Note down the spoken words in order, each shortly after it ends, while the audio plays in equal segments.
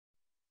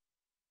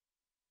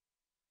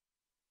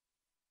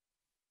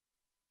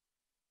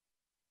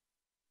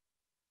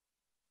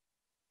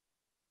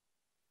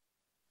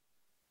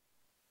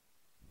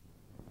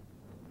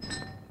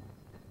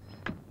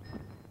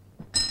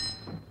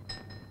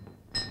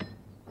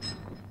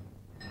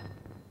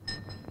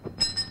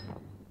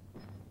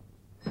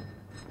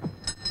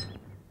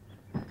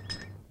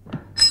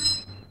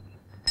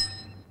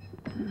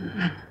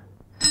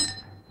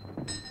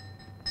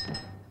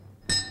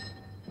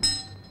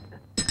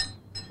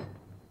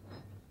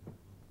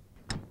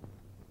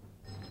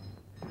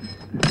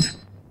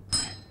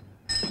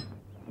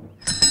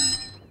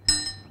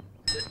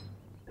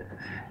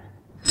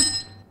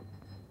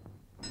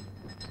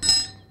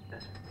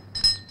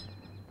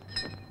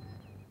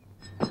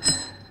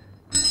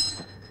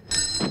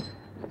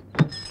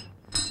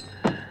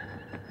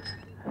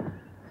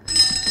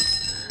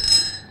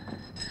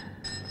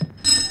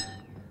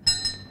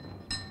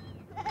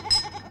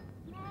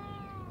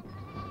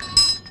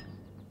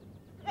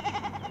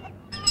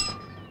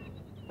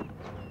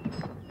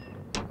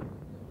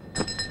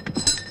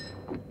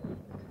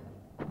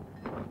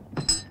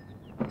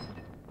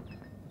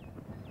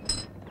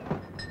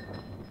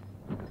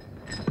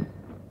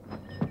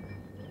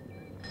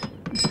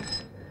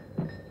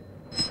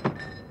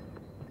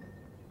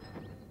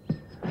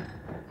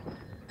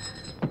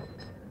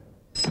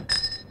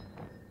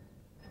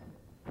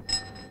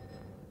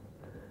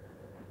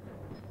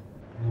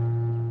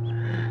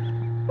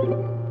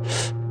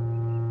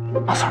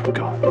Thank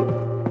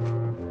God.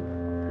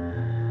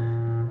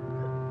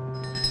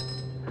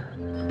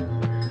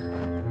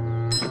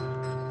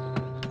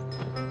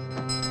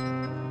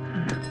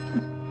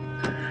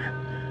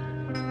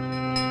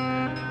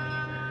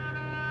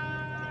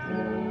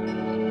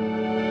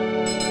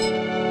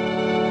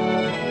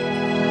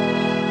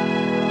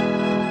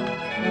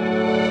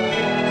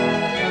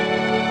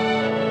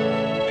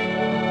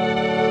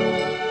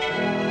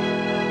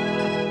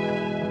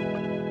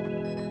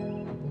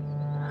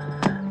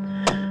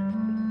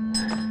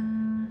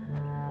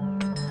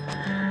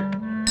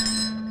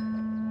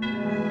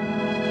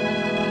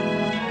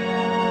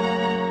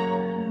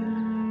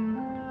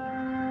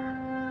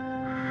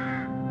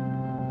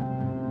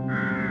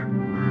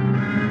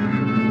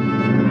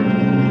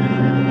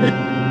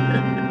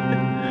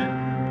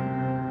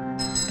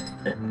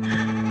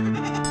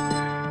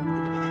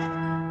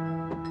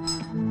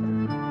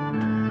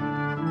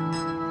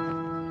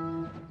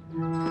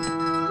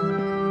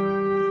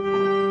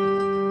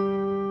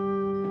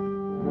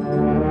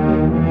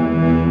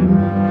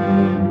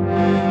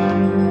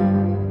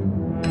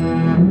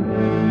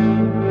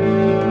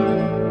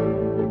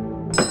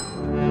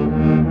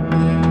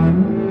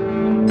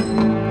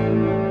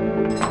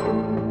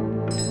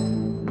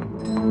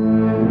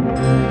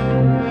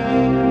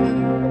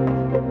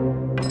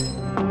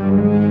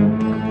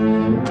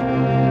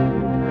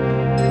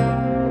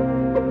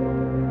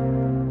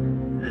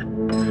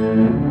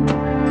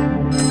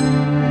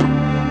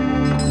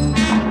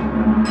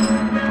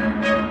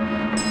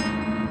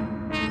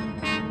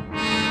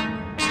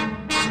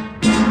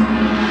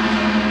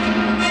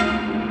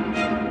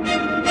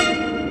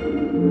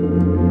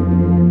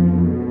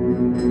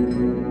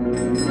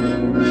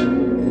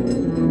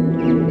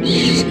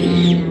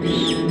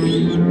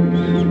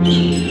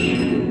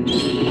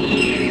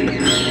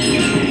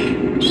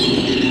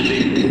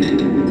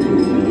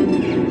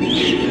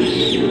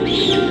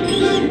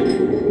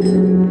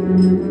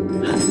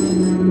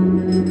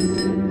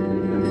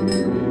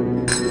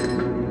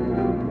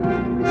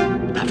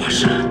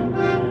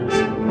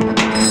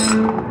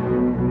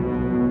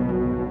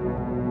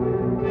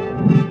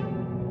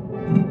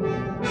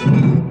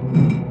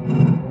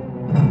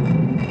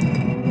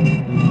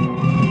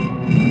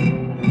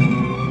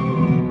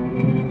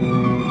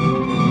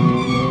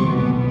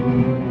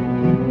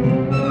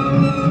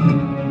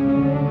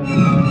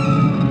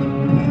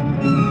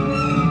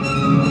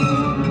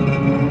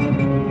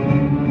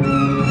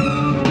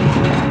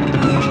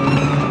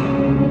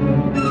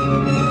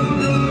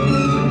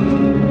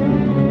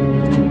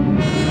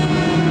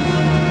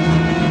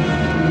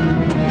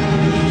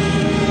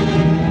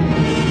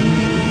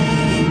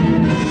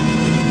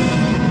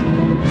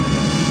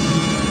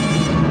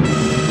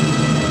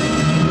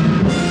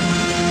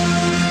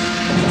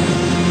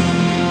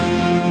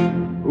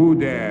 Who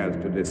dares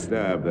to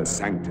disturb the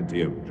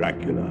sanctity of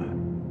Dracula?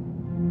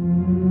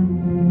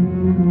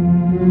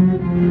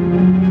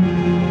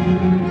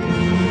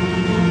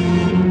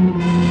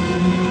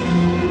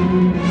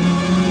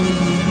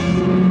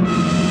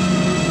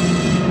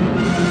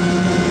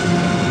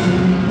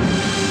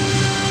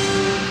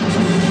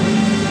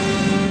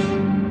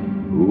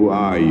 Who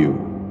are you?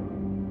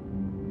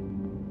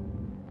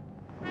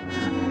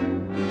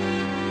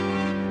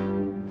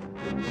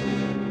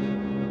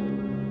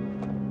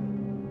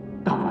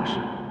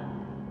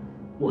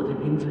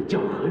叫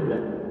何源，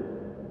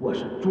我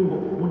是中国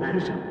湖南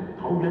省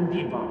桃源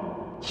地方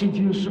七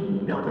金石古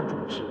庙的主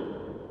持，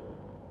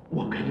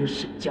我可以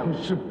使僵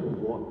尸复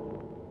活。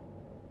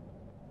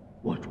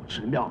我主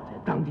持庙在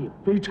当地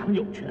非常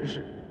有权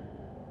势，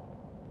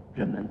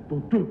人们都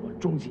对我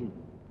忠心，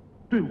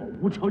对我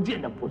无条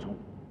件的服从。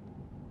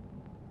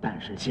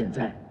但是现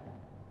在，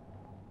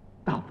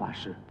大法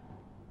师，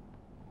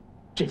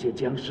这些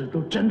僵尸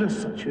都真的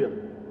死去了，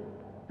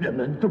人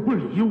们都不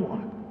理我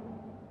了。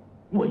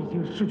我已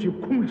经失去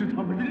控制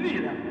他们的力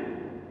量。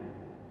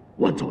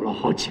我走了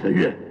好几个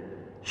月，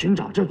寻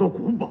找这座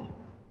古堡。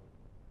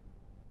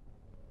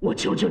我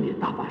求求你，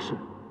大法师，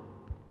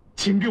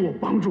请给我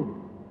帮助，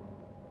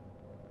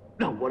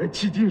让我的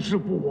七金师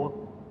复活，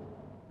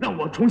让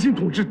我重新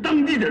统治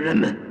当地的人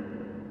们。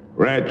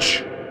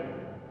Wretch,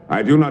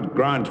 I do not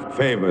grant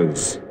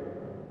favors.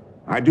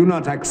 I do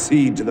not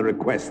accede to the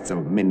requests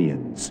of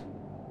minions.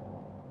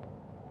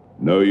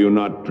 Know you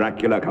not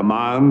Dracula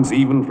commands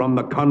even from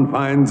the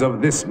confines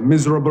of this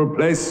miserable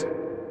place?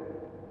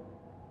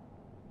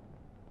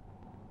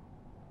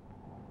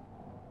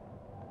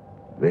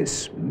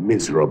 This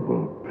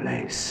miserable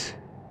place.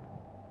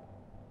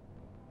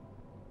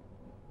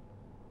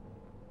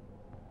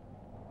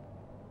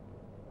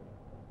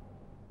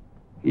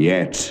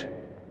 Yet,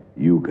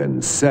 you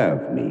can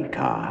serve me,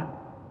 Ka.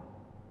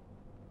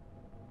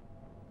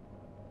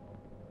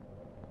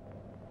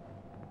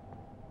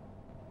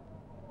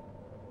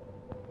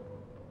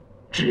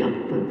 只要你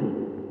吩咐，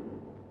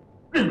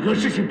任何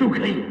事情都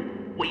可以，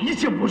我一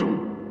切服从。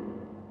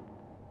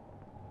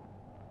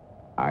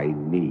I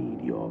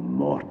need your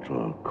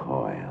mortal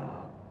coil.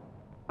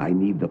 I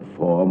need the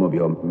form of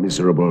your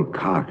miserable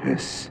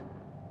carcass.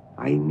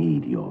 I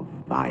need your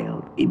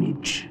vile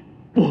image.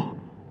 不，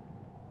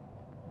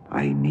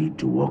 I need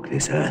to walk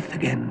this earth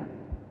again.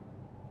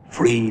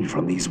 Freed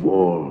from these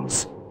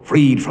walls,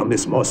 freed from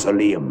this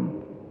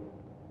mausoleum.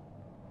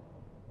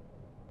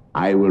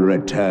 I will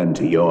return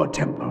to your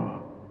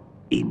temple,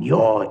 in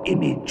your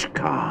image,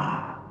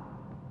 Ka.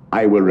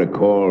 I will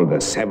recall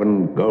the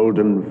 7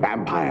 golden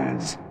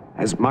vampires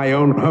as my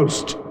own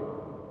host,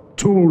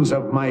 tools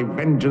of my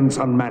vengeance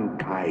on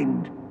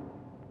mankind.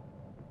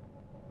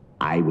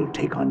 I will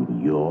take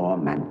on your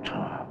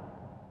mantle,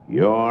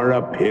 your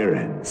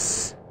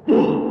appearance,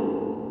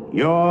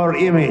 your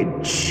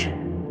image.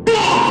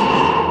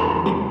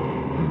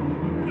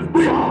 不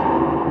要！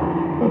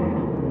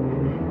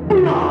不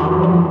要！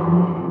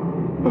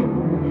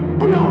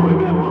不要毁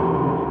灭我！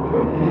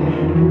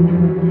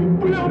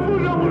不要附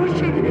上我的尸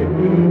体！不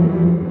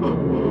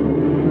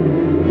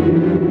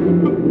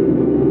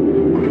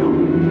要！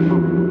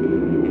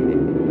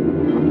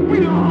不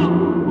要！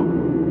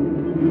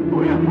不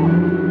要！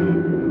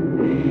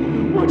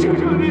我求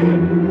求你！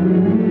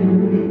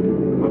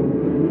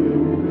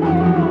放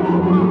了我！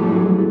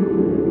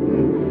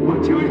我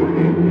求求你！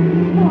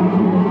放了我！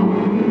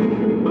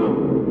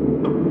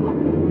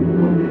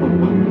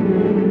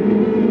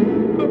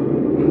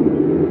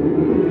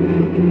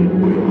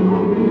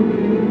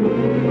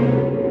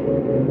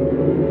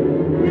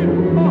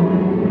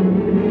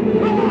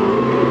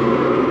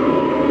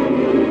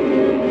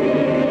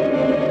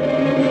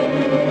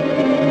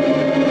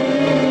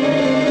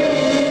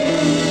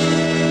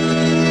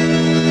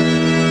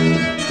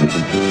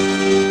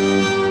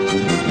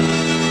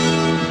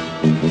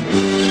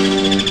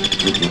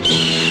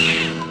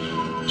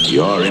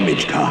 Your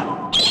image,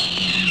 Ka.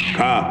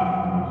 Ka.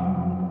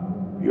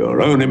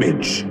 Your own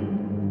image.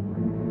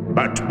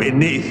 But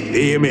beneath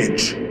the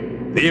image,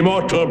 the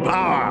immortal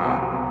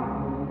power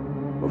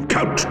of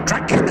Count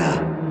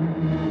Dracula.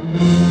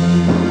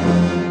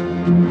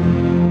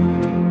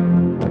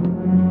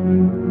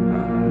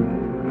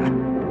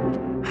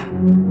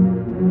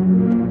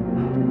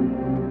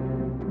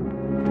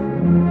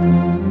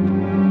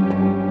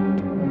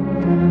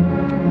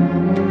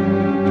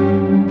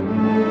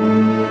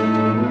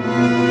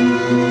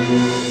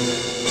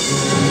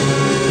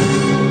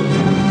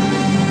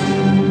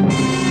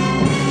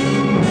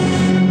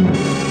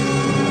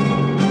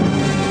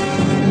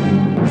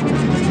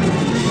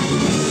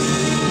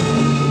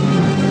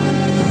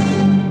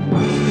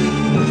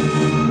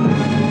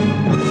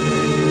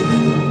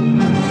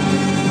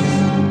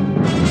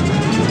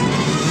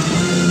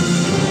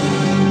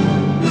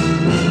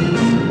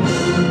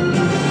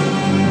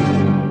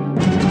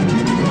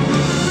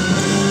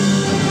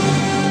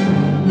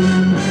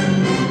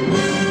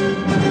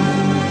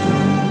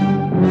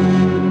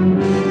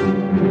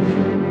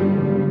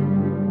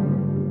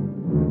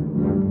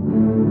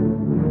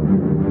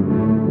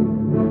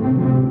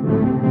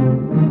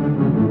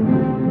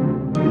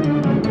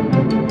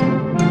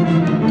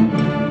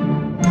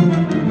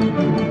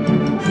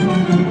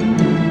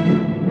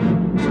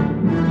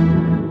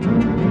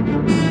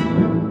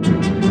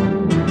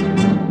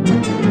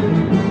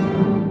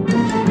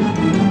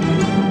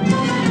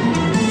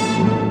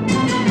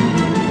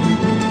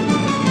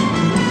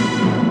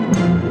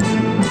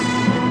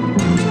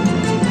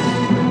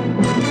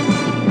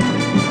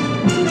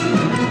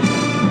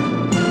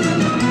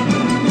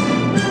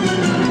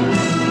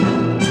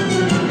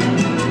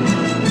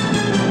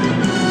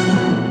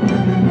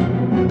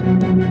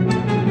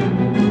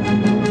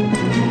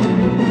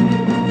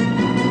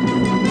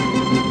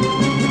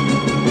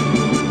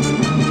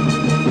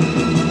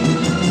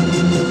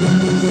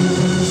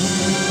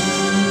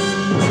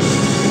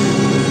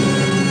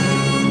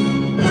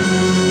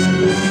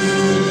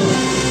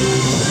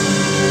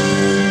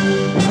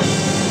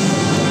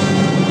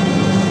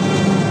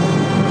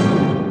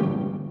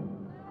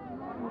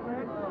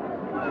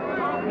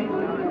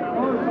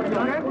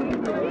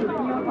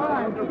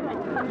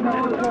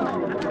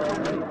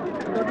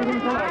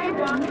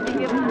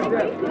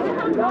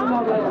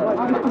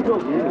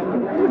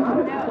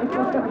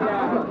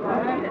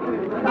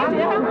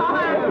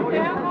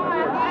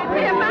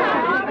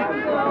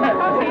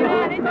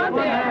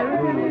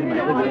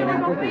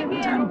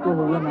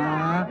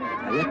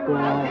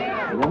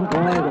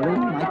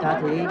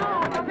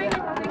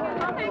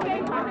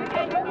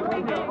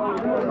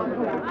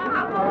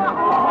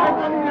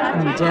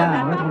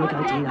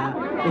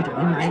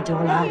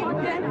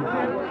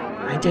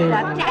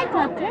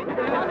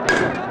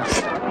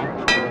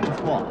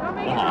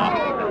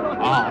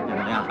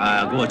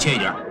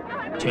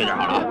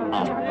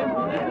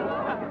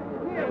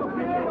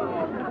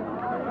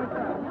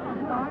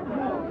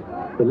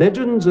 The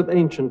legends of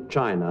ancient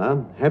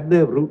China have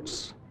their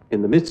roots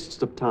in the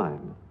mists of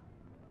time.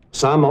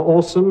 Some are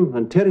awesome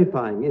and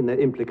terrifying in their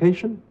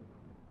implication.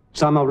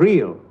 Some are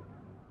real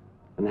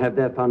and have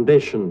their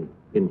foundation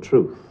in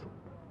truth.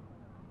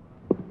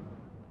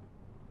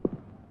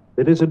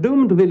 There is a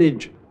doomed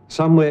village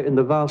somewhere in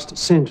the vast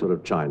center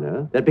of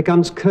China that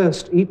becomes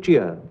cursed each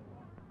year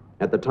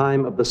at the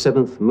time of the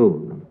 7th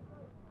moon.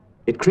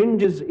 It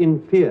cringes in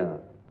fear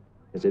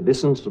as it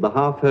listens to the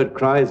half-heard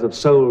cries of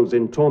souls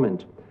in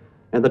torment,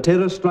 and the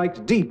terror strikes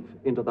deep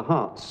into the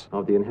hearts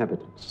of the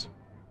inhabitants.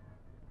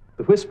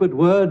 The whispered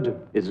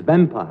word is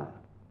vampire,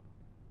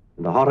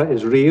 and the horror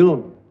is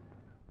real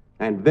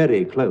and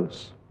very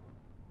close.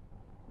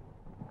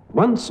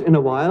 Once in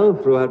a while,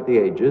 throughout the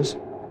ages,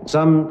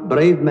 some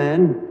brave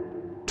man,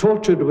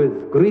 tortured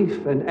with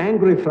grief and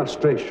angry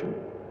frustration,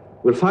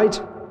 will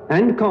fight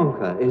and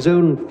conquer his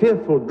own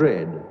fearful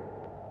dread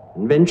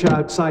and venture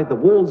outside the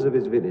walls of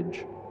his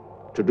village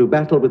to do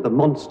battle with the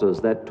monsters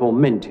that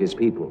torment his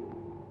people.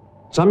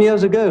 Some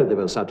years ago, there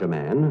was such a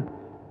man,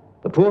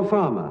 a poor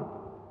farmer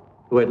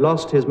who had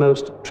lost his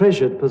most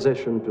treasured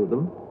possession to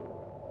them.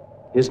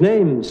 His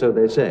name, so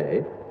they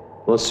say,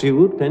 was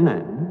Siu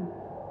Tenan.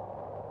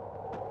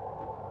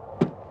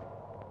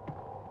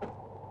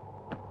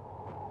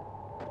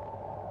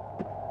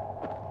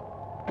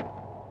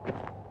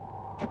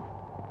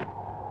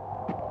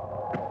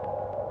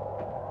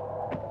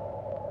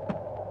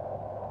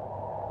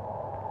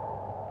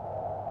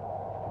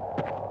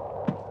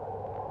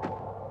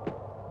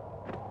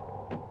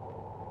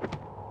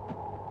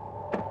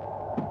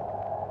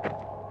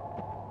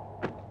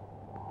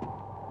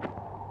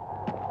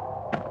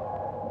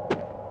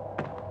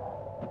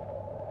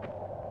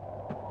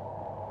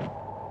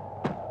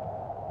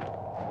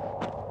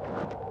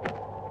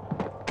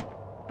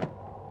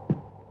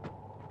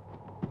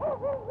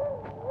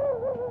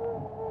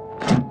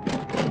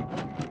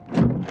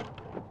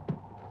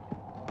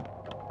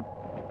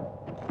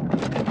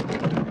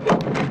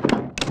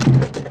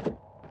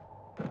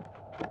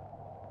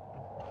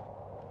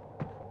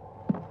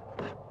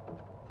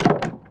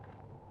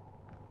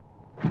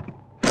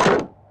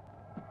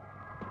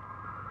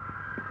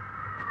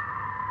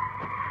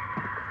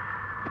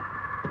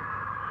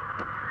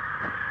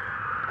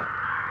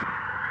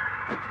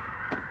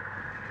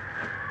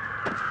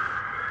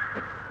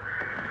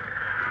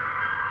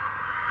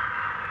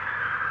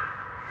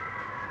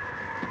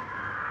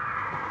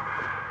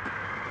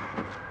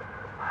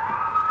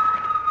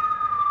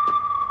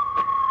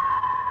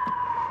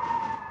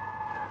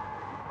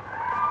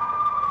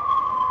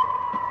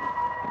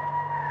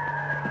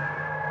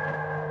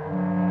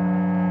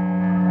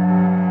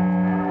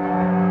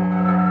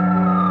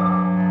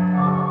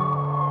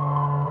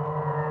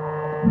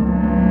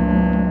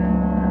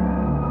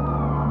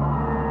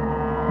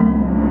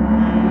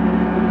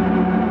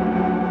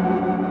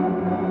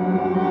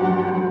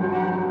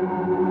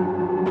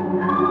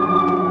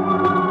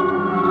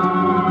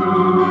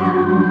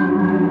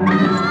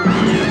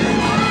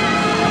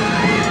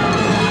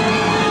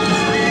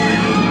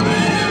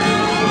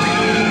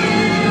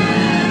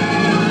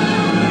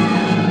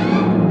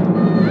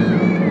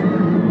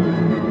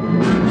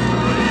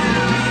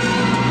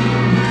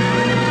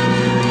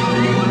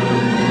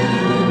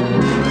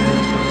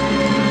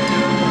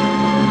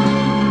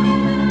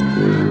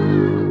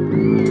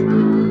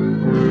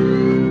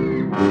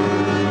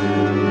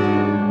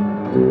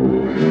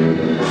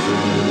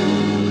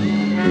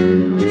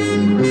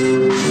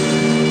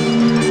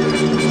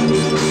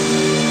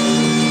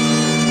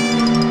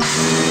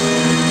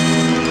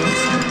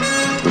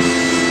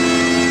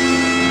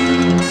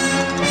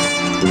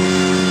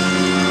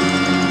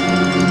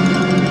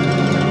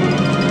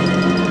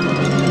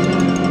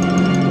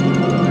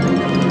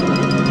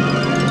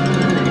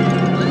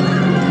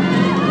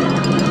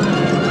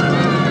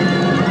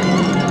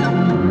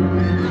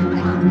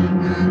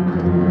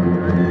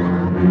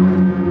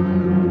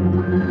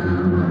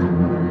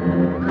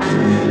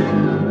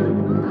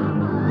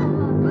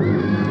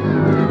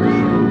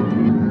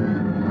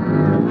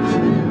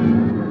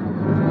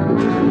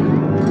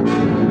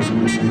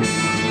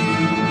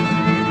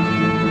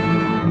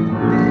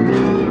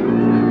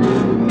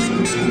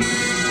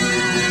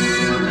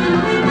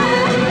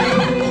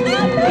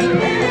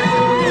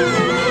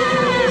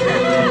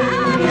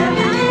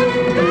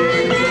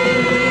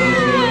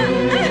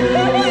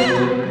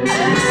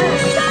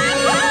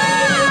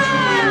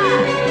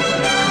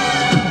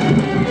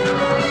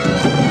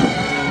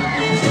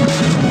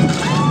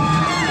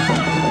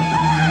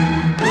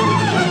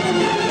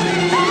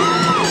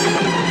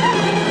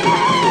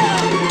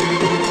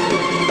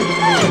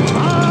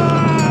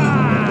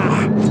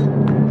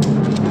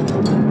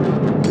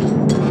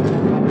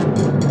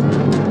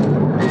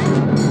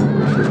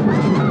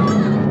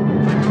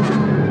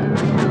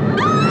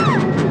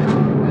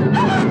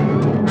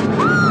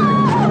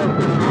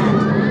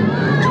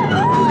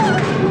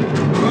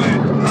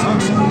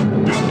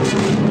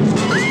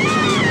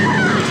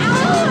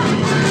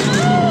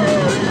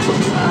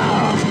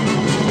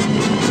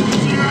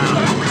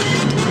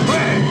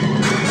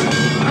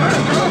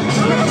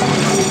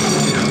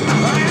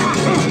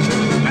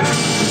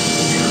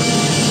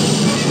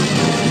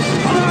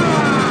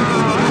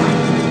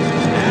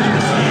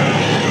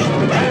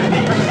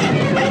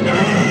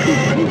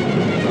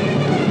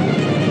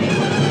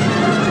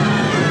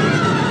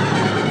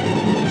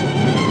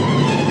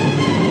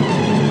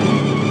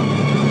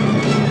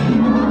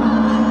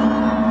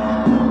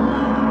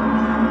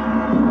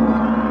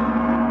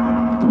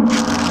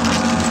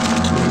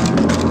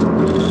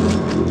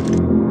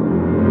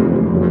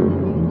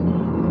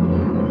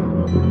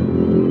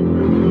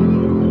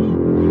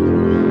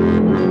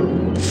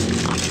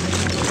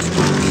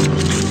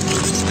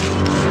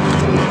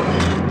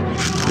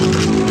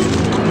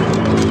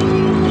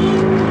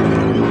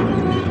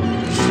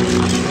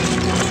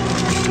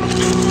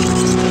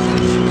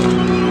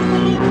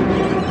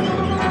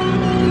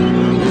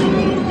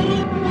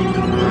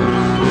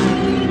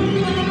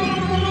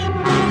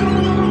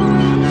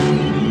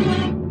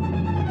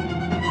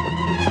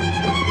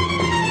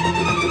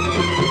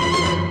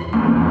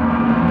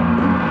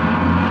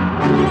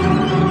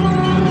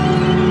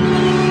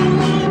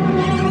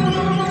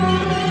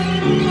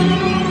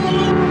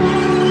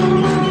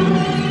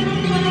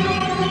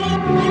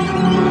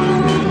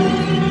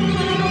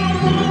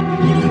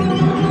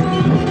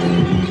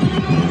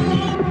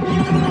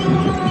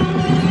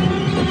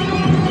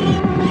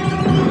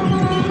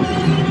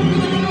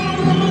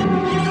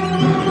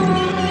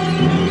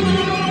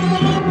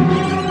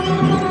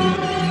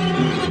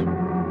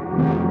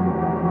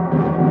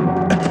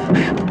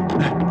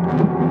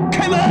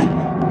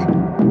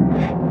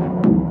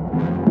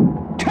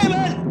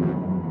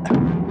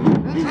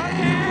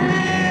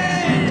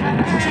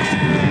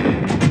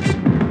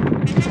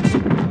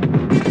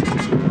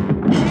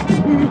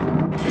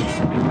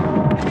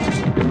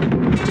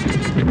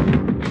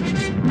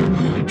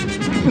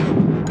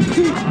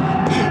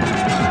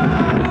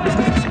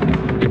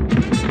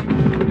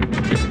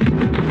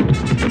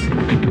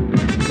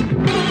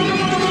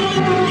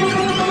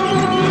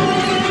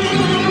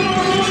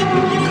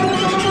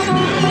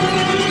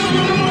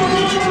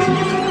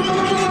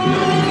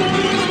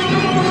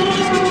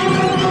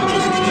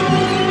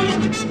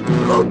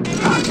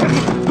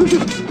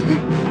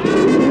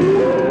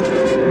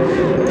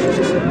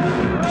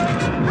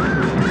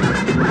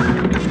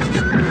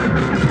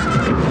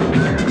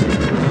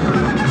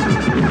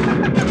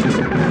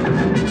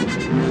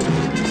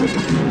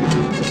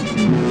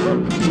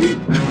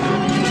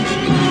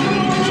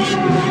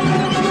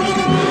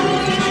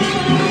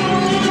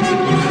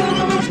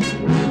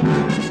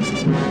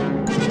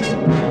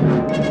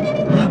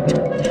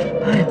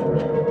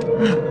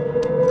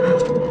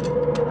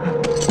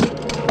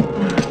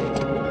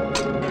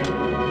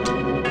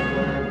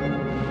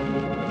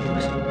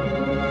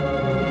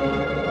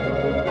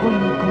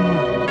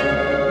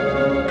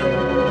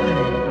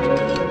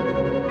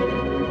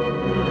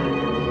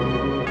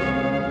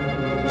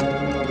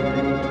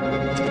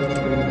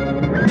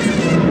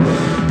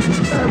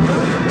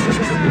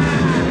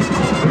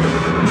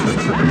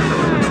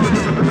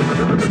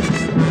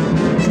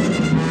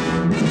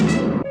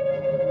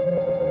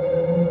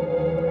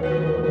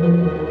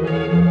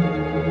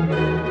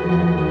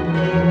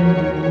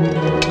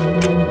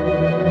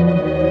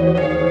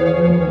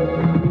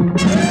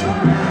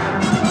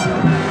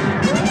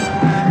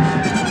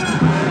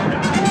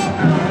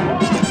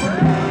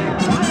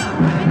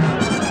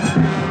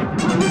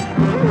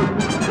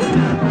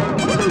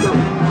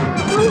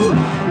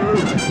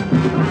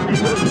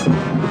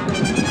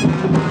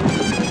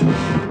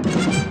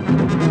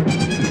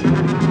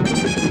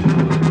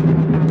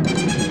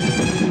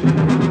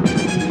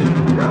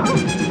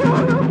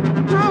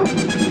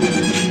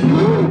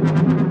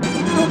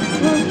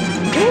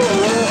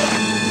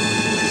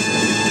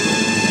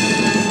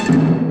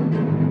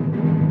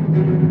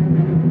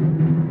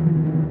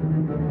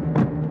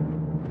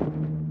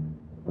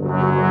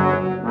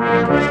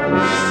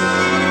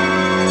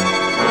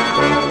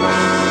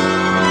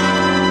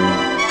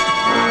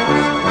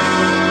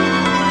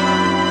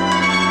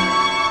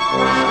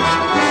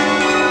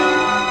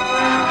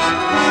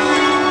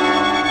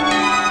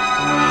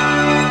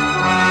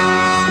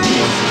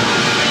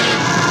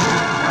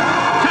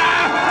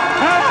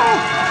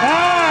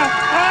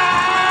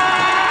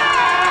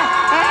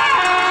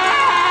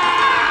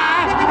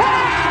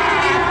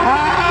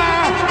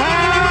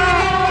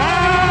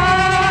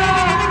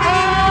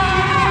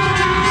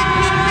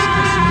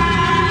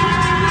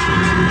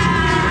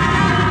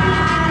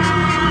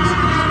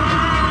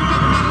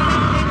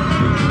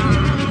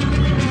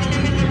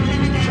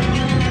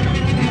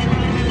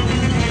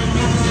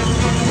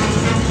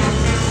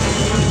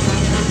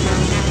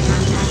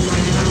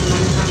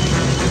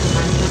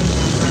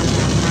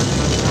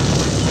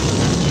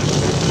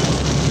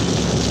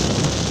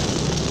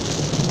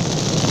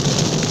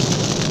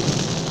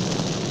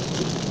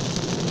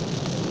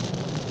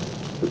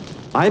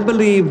 I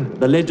believe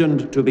the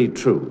legend to be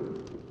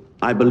true.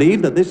 I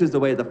believe that this is the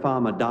way the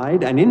farmer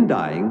died, and in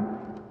dying,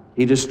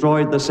 he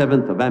destroyed the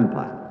seventh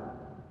vampire,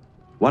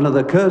 one of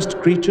the cursed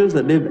creatures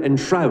that live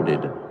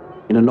enshrouded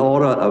in an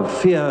aura of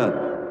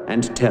fear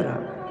and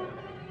terror.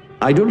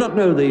 I do not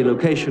know the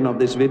location of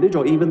this village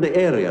or even the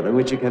area in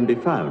which it can be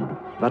found,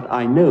 but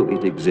I know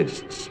it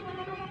exists.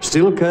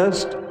 Still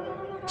cursed,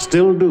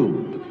 still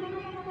doomed.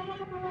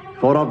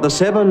 For of the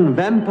 7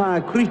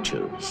 vampire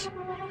creatures,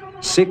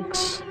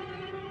 6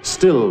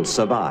 still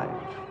survive.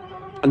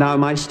 Now,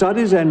 my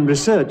studies and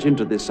research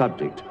into this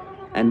subject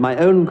and my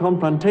own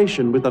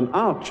confrontation with an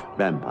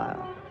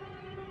arch-vampire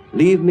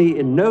leave me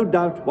in no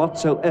doubt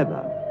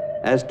whatsoever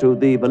as to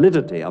the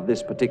validity of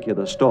this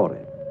particular story.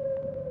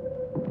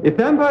 If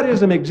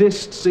vampirism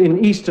exists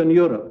in Eastern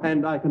Europe,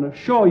 and I can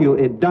assure you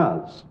it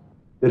does,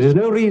 there is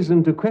no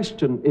reason to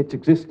question its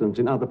existence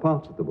in other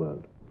parts of the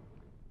world.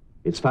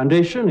 Its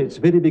foundation, its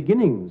very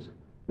beginnings,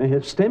 may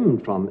have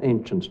stemmed from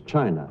ancient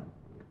China.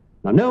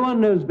 Now, no one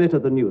knows better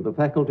than you, the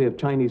Faculty of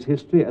Chinese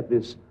History at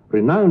this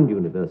renowned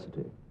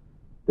university,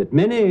 that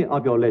many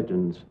of your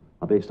legends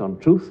are based on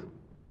truth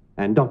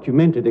and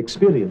documented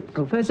experience.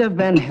 Professor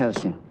Van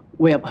Helsing,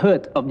 we have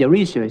heard of your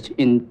research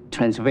in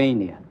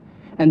Transylvania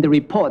and the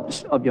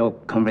reports of your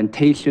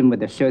confrontation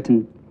with a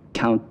certain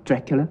Count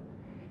Dracula,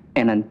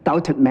 an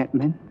undoubted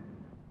madman.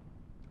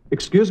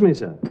 Excuse me,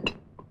 sir.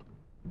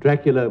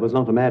 Dracula was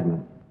not a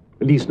madman,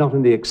 at least not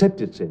in the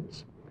accepted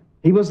sense.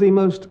 He was the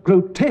most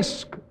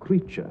grotesque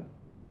creature,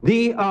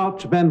 the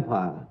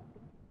arch-vampire,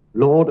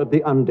 lord of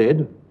the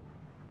undead.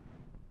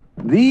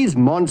 These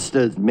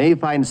monsters may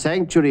find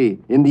sanctuary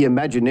in the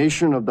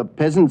imagination of the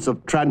peasants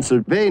of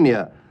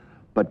Transylvania,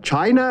 but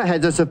China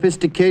has a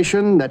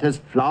sophistication that has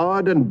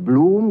flowered and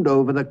bloomed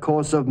over the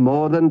course of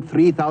more than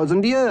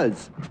 3,000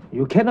 years.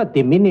 You cannot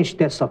diminish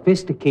that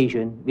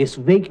sophistication with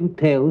vague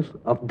tales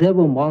of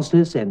devil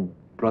monsters and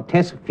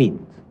grotesque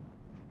fiends.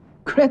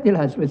 Credit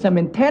us with some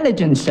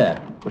intelligence,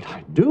 sir. But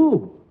I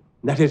do.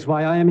 That is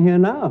why I am here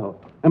now,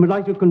 and would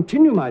like to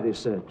continue my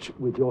research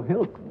with your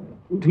help,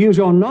 to use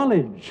your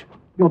knowledge,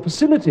 your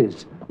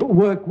facilities,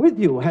 work with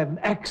you, have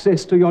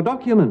access to your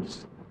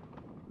documents.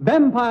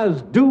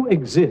 Vampires do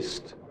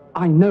exist.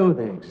 I know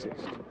they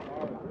exist.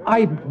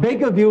 I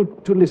beg of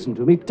you to listen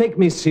to me, take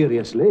me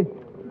seriously.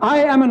 I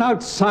am an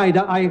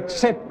outsider, I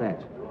accept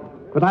that.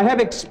 But I have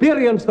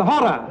experienced the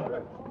horror.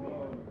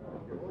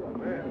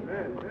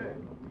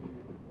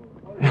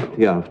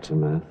 The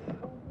aftermath.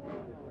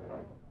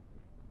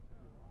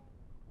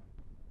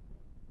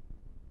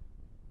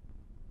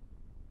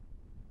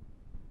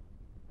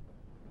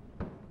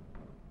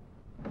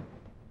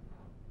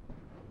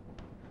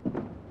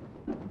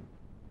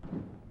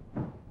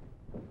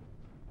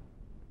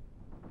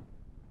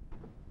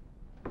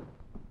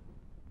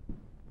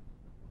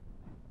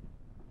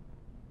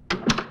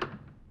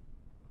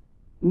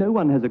 No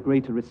one has a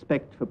greater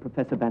respect for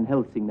Professor Van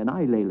Helsing than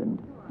I,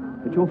 Leyland.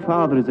 But your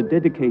father is a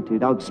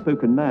dedicated,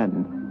 outspoken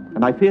man,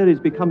 and I fear he's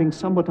becoming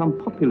somewhat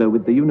unpopular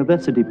with the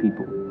university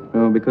people.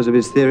 Oh, because of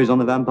his theories on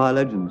the vampire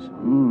legends?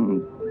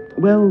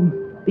 Well,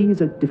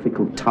 these are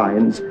difficult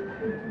times.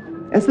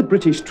 As the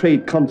British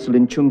trade consul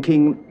in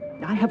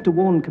Chongqing, I have to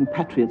warn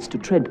compatriots to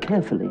tread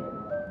carefully.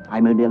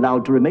 I'm only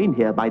allowed to remain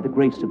here by the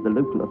grace of the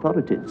local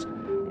authorities.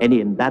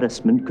 Any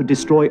embarrassment could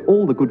destroy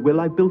all the goodwill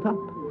I've built up.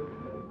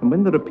 And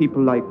when there are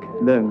people like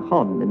Leung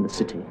Hon in the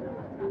city...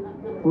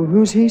 Well,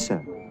 who's he,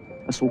 sir?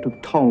 A sort of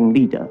Tong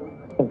leader.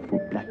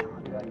 Awful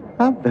blackguard.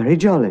 How very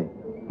jolly.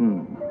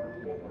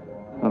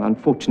 Well,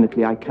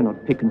 unfortunately, I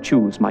cannot pick and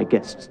choose my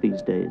guests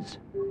these days.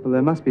 Well,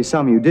 there must be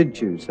some you did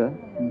choose, sir.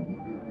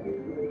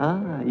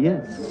 Ah,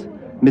 yes.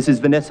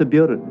 Mrs. Vanessa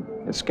Buren,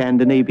 a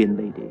Scandinavian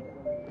lady.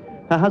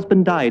 Her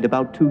husband died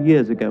about 2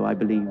 years ago, I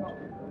believe.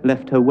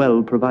 Left her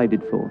well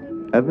provided for.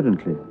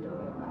 Evidently.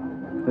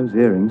 Those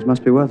earrings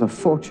must be worth a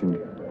fortune.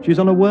 She's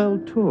on a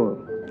world tour,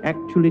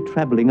 actually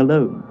traveling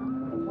alone.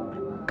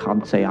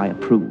 Can't say I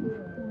approve.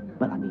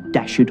 Well, I mean,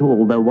 dash it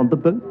all, they'll want the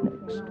boat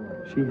next.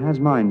 She has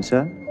mine,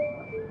 sir.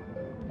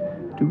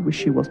 Do wish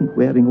she wasn't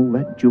wearing all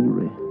that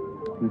jewelry.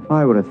 If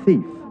I were a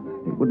thief,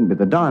 it wouldn't be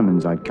the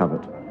diamonds I'd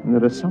covet. And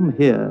there are some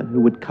here who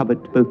would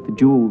covet both the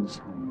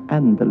jewels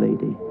and the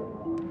lady.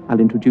 I'll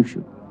introduce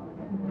you.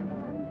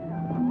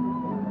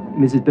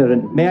 Mrs.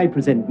 Buren, may I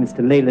present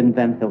Mr. Leyland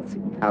Van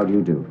Helsing? How do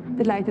you do?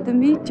 Delighted to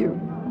meet you.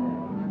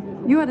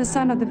 You are the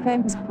son of the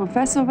famous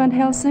Professor Van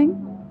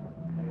Helsing?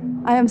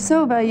 I am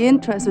so very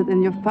interested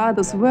in your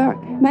father's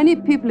work. Many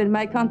people in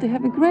my country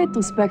have a great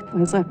respect for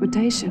his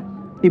reputation.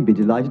 He'd be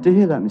delighted to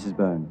hear that, Mrs.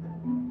 Byrne,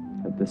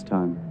 at this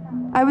time.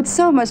 I would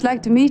so much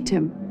like to meet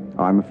him.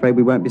 Oh, I'm afraid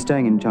we won't be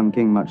staying in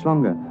Chongqing much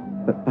longer,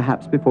 but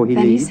perhaps before he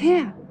Then leaves... he's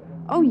here.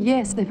 Oh,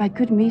 yes, if I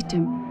could meet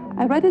him.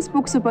 I read his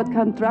books about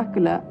Count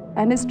Dracula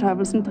and his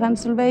travels in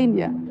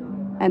Transylvania.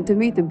 And to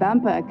meet a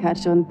vampire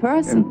catcher in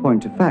person. In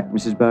point of fact,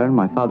 Mrs. Byrne,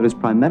 my father is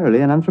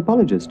primarily an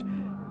anthropologist.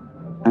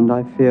 And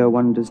I fear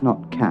one does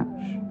not catch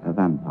a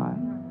vampire.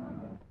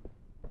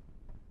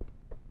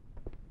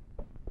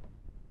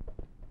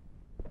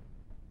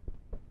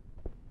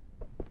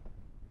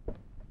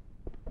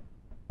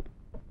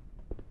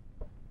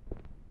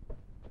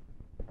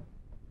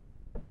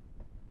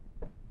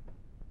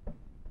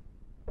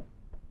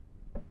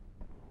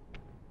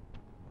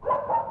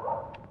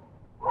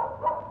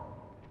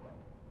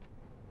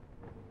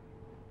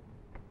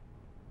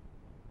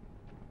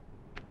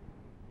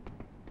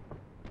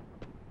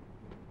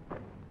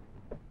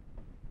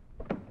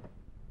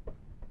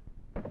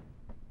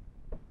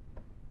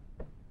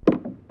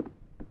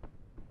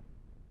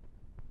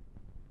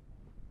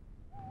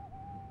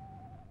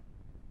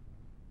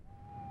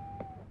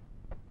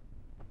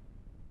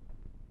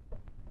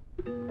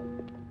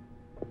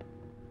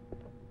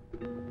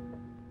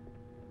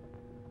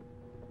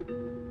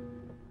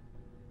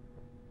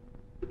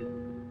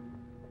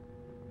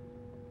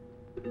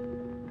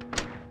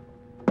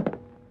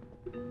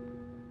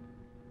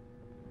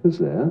 Who's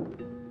there?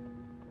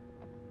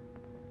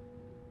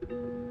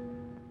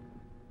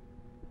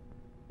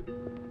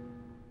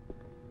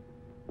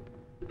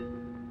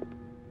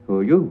 Who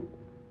are you?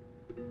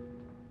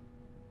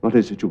 What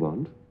is it you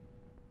want?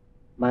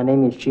 My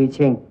name is Xu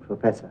Qing,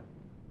 Professor.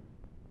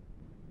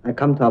 I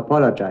come to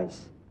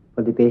apologize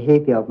for the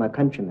behavior of my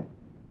countrymen.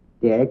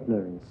 Their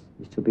ignorance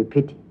is to be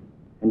pitied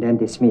and then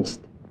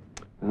dismissed.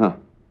 Ah,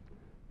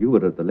 you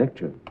were at the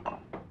lecture.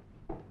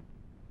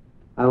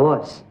 I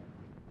was.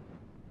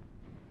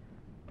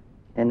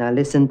 And I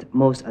listened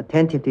most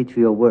attentively to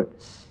your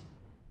words.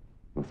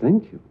 Well,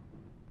 thank you.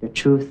 The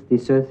truth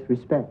deserves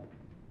respect.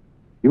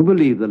 You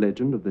believe the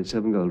legend of the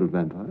 7 golden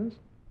vampires?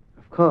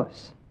 Of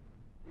course.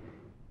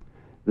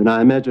 Then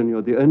I imagine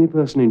you're the only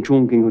person in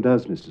Chongqing who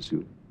does, Mr.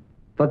 Xu.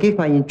 Forgive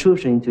my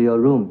intrusion into your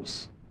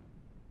rooms.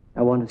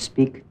 I want to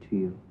speak to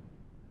you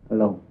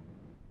alone.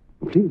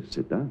 Please,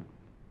 sit down.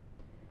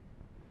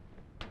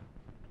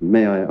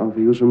 May I offer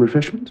you some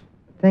refreshment?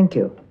 Thank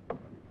you.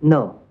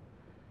 No.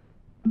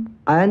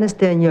 I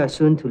understand you are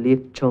soon to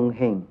leave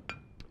Chongqing.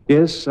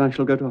 Yes, I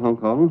shall go to Hong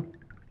Kong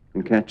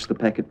and catch the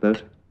packet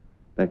boat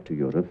back to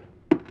Europe.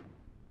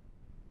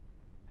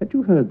 Had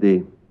you heard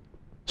the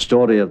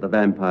story of the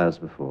vampires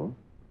before?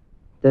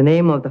 The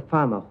name of the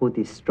farmer who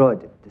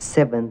destroyed the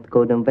 7th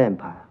golden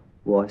vampire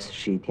was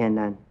Shi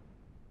Tianan.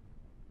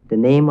 The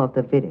name of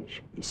the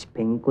village is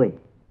Pinggui.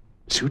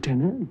 Xu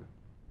Tianan?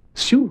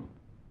 Xu?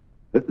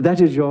 That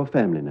is your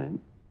family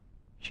name?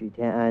 Shi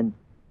Tianan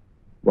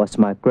was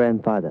my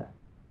grandfather.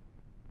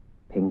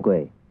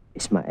 Pinggui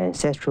is my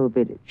ancestral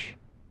village.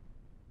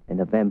 And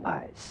the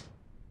vampires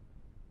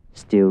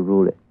still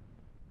rule it.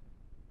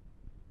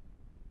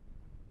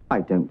 I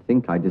don't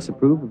think I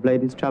disapprove of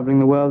ladies traveling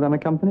the world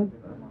unaccompanied.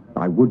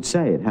 I would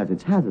say it has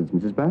its hazards,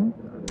 Mrs. Byrne.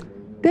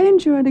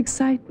 Danger and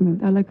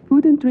excitement are like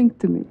food and drink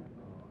to me.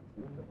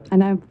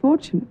 And I'm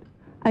fortunate.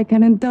 I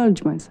can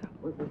indulge myself.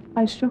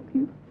 I shock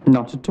you?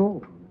 Not at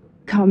all.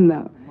 Come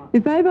now.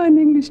 If I were an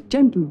English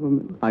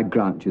gentlewoman... I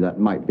grant you that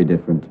might be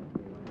different.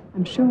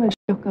 I'm sure I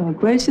shock our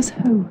gracious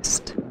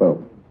host.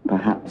 Well,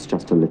 perhaps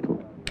just a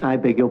little. I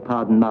beg your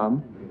pardon,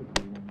 ma'am.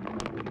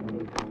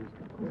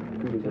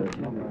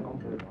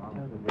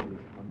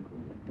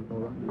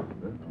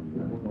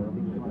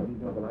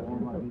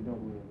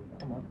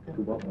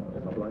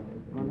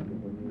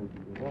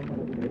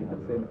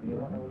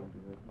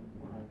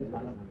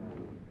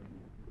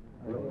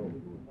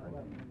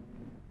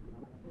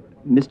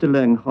 Mr.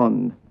 Leung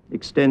Hon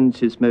extends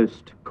his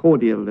most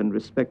cordial and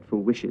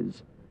respectful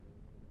wishes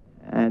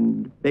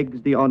and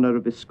begs the honor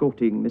of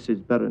escorting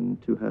Mrs. Byrne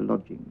to her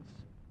lodgings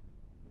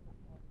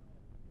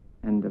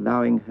and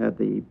allowing her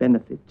the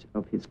benefit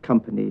of his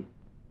company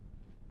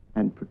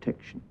and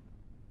protection.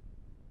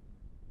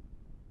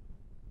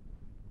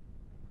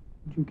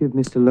 Would you give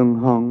Mr. Leung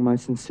Hong my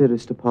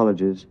sincerest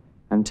apologies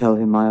and tell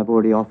him I have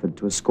already offered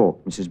to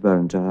escort Mrs.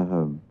 Byrne to her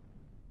home?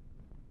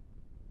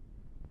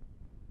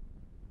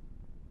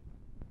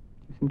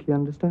 Do you think he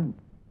understands?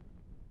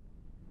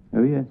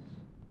 Oh, yes.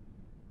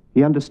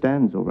 He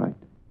understands, all right.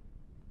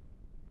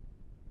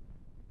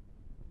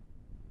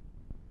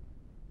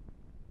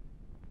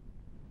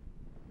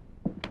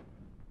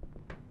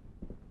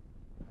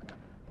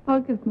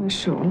 I'll get my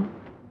shawl.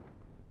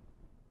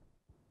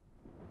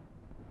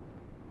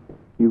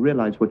 You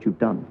realize what you've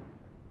done.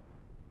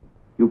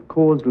 You've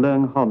caused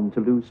Leung Hon to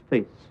lose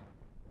face.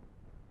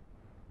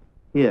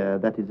 Here,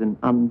 that is an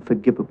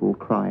unforgivable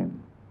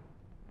crime.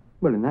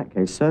 Well, in that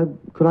case, sir,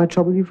 could I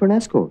trouble you for an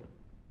escort?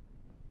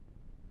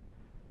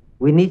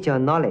 We need your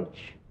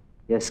knowledge,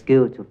 your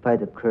skill to fight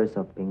the curse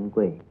of Ping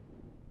Gui.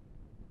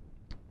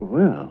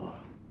 Well,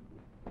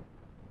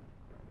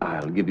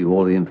 I'll give you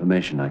all the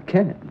information I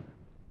can.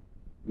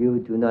 You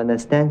do not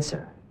understand,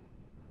 sir.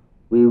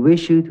 We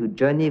wish you to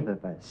journey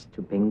with us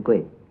to Ping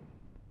Gui.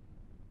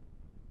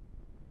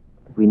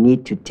 We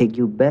need to take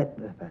you back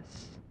with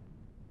us.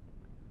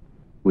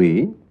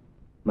 We?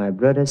 My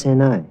brothers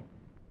and I.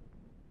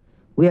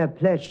 We are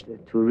pledged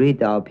to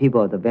rid our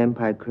people of the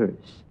vampire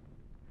curse.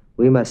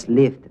 We must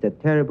lift the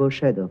terrible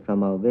shadow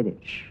from our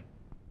village.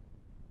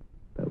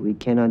 But we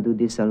cannot do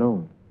this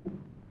alone.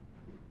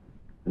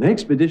 An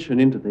expedition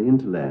into the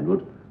hinterland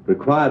would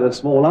require a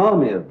small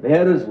army of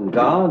bearers and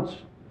guards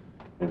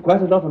and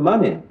quite a lot of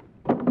money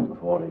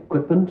for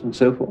equipment and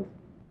so forth.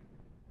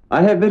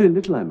 I have very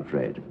little, I'm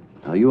afraid.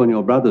 Are you and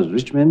your brothers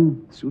rich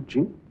men, Su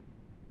Ching?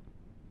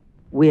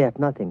 We have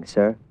nothing,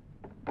 sir,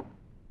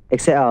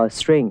 except our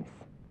strength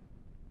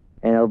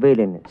and our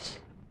willingness.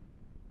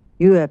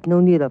 You have no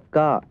need of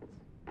guards,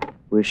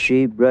 with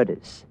 3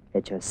 brothers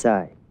at your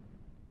side.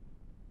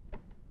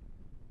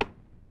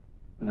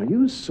 Now,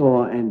 you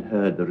saw and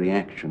heard the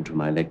reaction to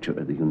my lecture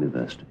at the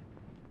university.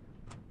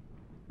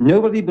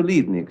 Nobody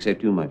believed me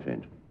except you, my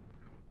friend.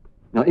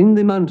 Now, in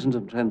the mountains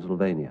of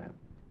Transylvania,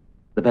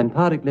 the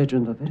vampiric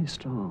legends are very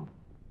strong.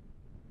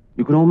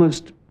 You can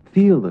almost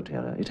feel the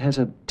terror. It has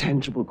a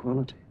tangible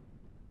quality.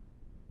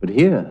 But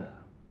here,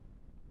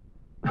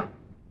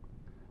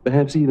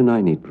 perhaps even I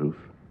need proof.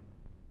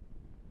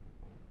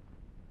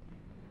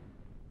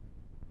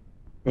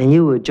 And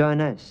you will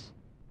join us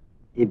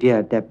if you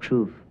have that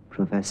proof,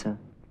 Professor.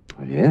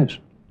 Oh, yes.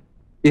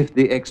 If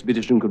the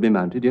expedition could be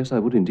mounted, yes, I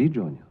would indeed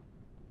join you.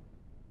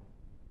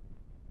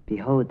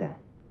 Behold that.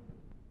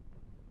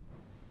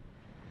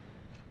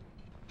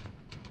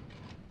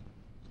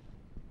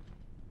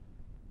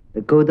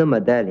 The golden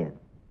medallion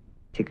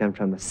taken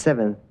from the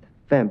 7th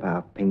vampire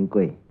of Ping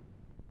Gui.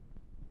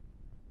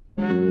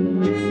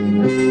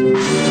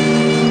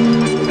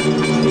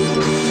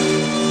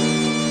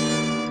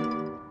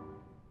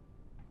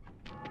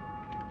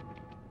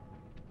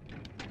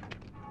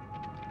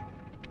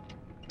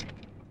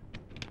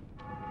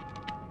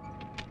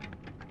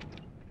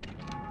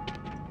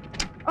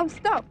 Oh,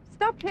 stop.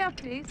 Stop here,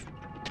 please.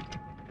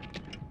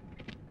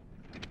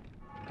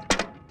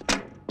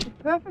 It's a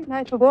perfect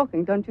night for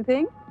walking, don't you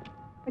think?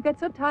 I get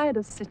so tired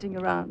of sitting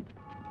around.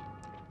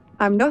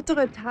 I'm not a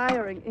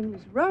retiring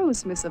English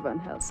rose, Mr. Van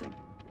Helsing.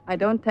 I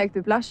don't take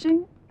to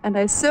blushing, and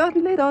I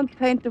certainly don't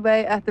faint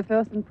away at the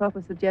first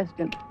improper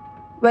suggestion,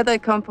 whether I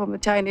come from a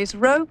Chinese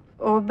rope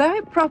or a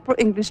very proper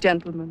English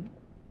gentleman.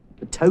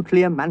 A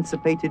totally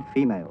emancipated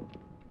female.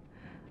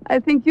 I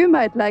think you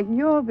might like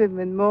your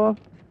women more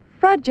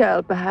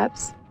fragile,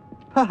 perhaps.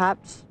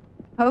 Perhaps.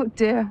 Oh,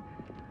 dear.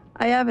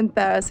 I am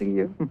embarrassing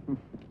you.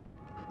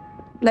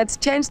 Let's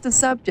change the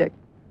subject.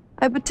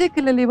 I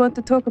particularly want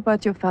to talk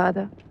about your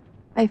father.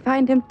 I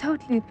find him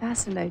totally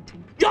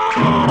fascinating.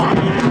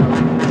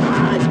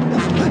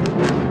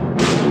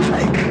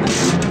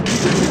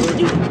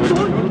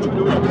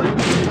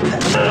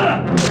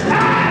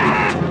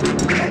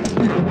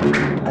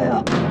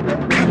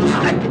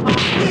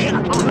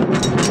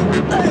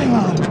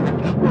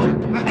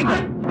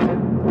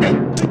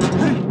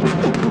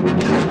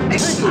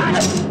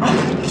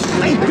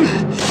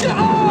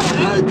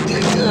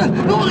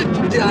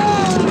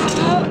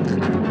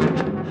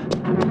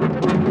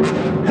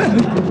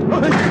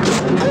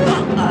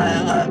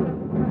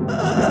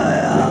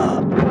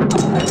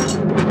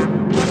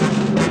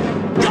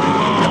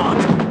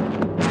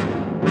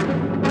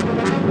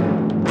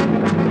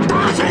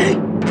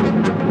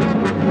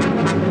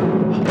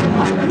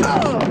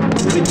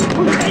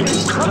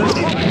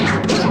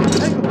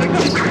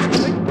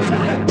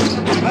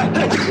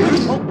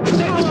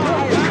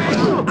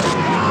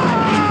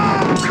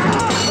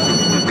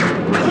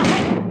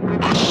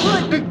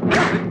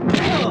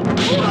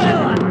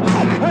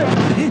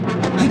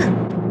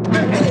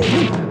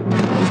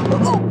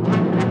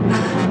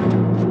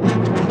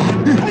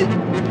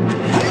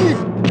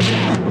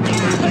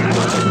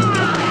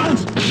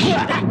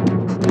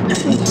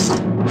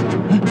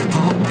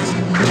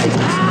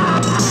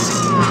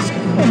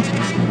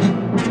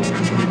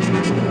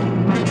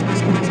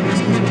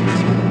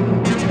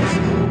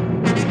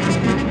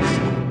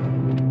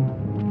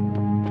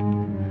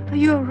 Are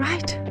you all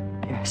right?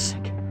 Yes.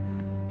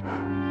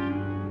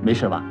 没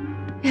事吧？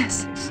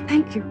 Yes,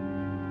 thank you.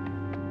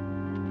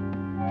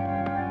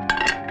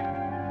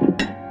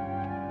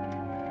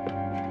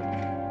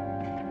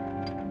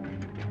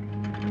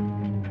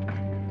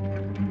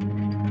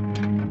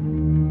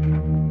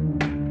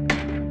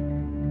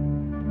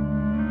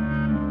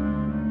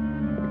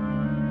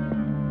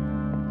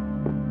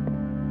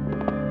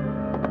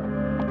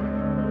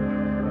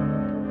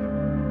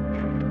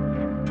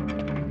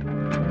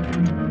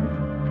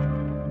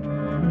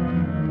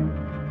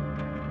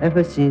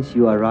 Ever since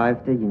you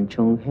arrived in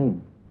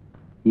Chongqing,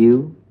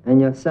 you and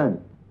your son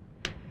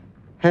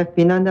have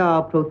been under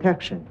our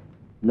protection.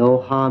 No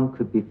harm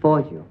could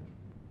befall you.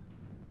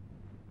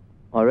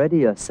 Already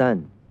your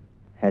son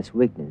has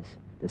witnessed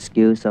the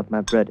skills of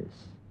my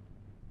brothers,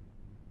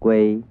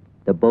 Gui,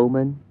 the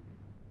bowman,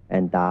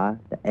 and Da,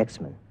 the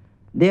axeman.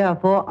 There are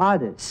 4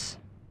 others,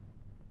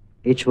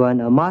 each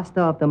one a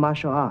master of the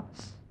martial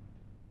arts,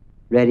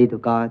 ready to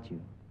guard you.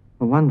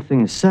 Well, one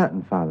thing is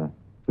certain, Father.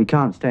 We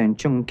can't stay in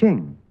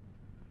Chongqing.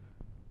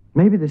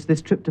 Maybe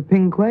this trip to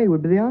Pingquay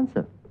would be the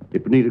answer.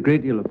 It would need a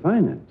great deal of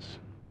finance.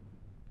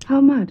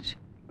 How much?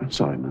 I'm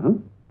sorry,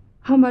 ma'am.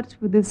 How much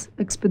would this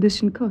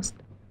expedition cost?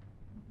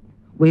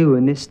 We will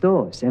need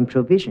stores and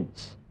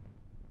provisions.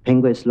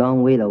 Pingquay is a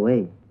long way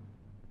away.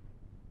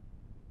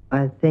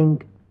 I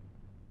think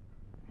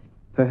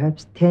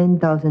perhaps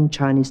 10,000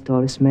 Chinese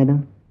dollars,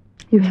 madam.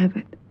 You have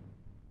it.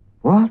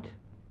 What?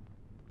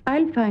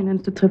 I'll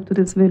finance the trip to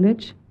this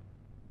village.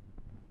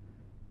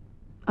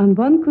 On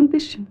one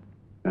condition,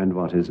 And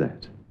what is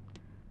that?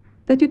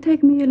 that you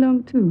take me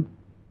along too.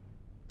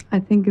 I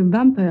think a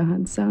vampire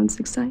hunt sounds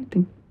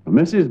exciting.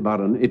 Mrs.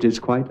 Barron, it is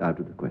quite out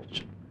of the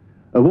question.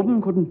 A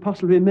woman couldn't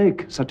possibly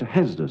make such a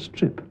hazardous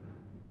trip.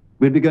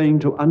 We'll be going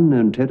to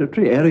unknown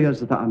territory, areas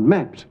that are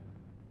unmapped,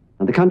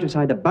 and the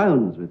countryside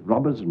abounds with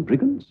robbers and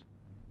brigands.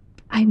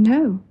 I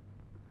know.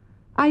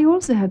 I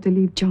also have to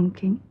leave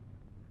Chongqing.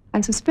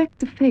 I suspect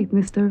the fate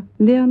Mr.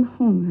 Leon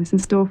Hong has in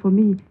store for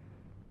me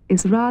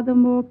is rather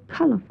more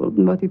colorful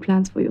than what he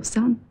plans for your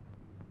son.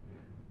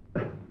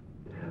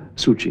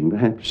 Suching,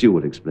 perhaps you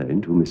will explain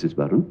to Mrs.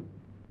 Barron.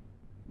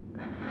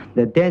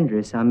 The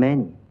dangers are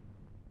many.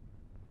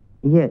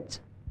 Yet,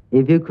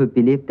 if you could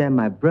believe that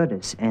my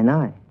brothers and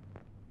I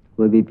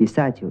will be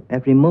beside you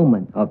every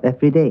moment of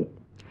every day,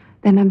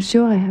 Then I'm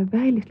sure I have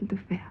very little to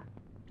fear.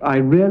 I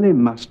really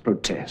must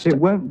protest. It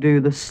won't do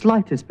the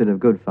slightest bit of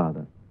good,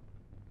 Father.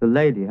 The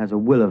lady has a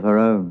will of her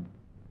own.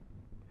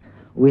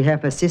 we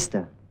have a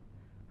sister.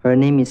 Her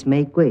name is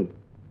Mei Gui.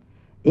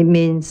 It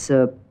means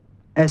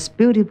as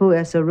beautiful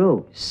as a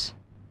rose.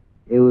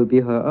 It will be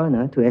her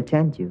honor to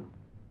attend you.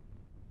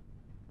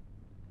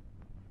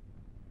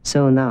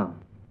 So now,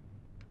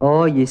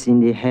 all is in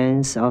the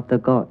hands of the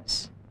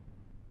gods.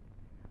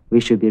 We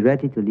should be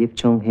ready to leave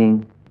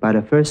Chongqing by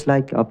the first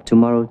light of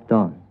tomorrow's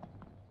dawn.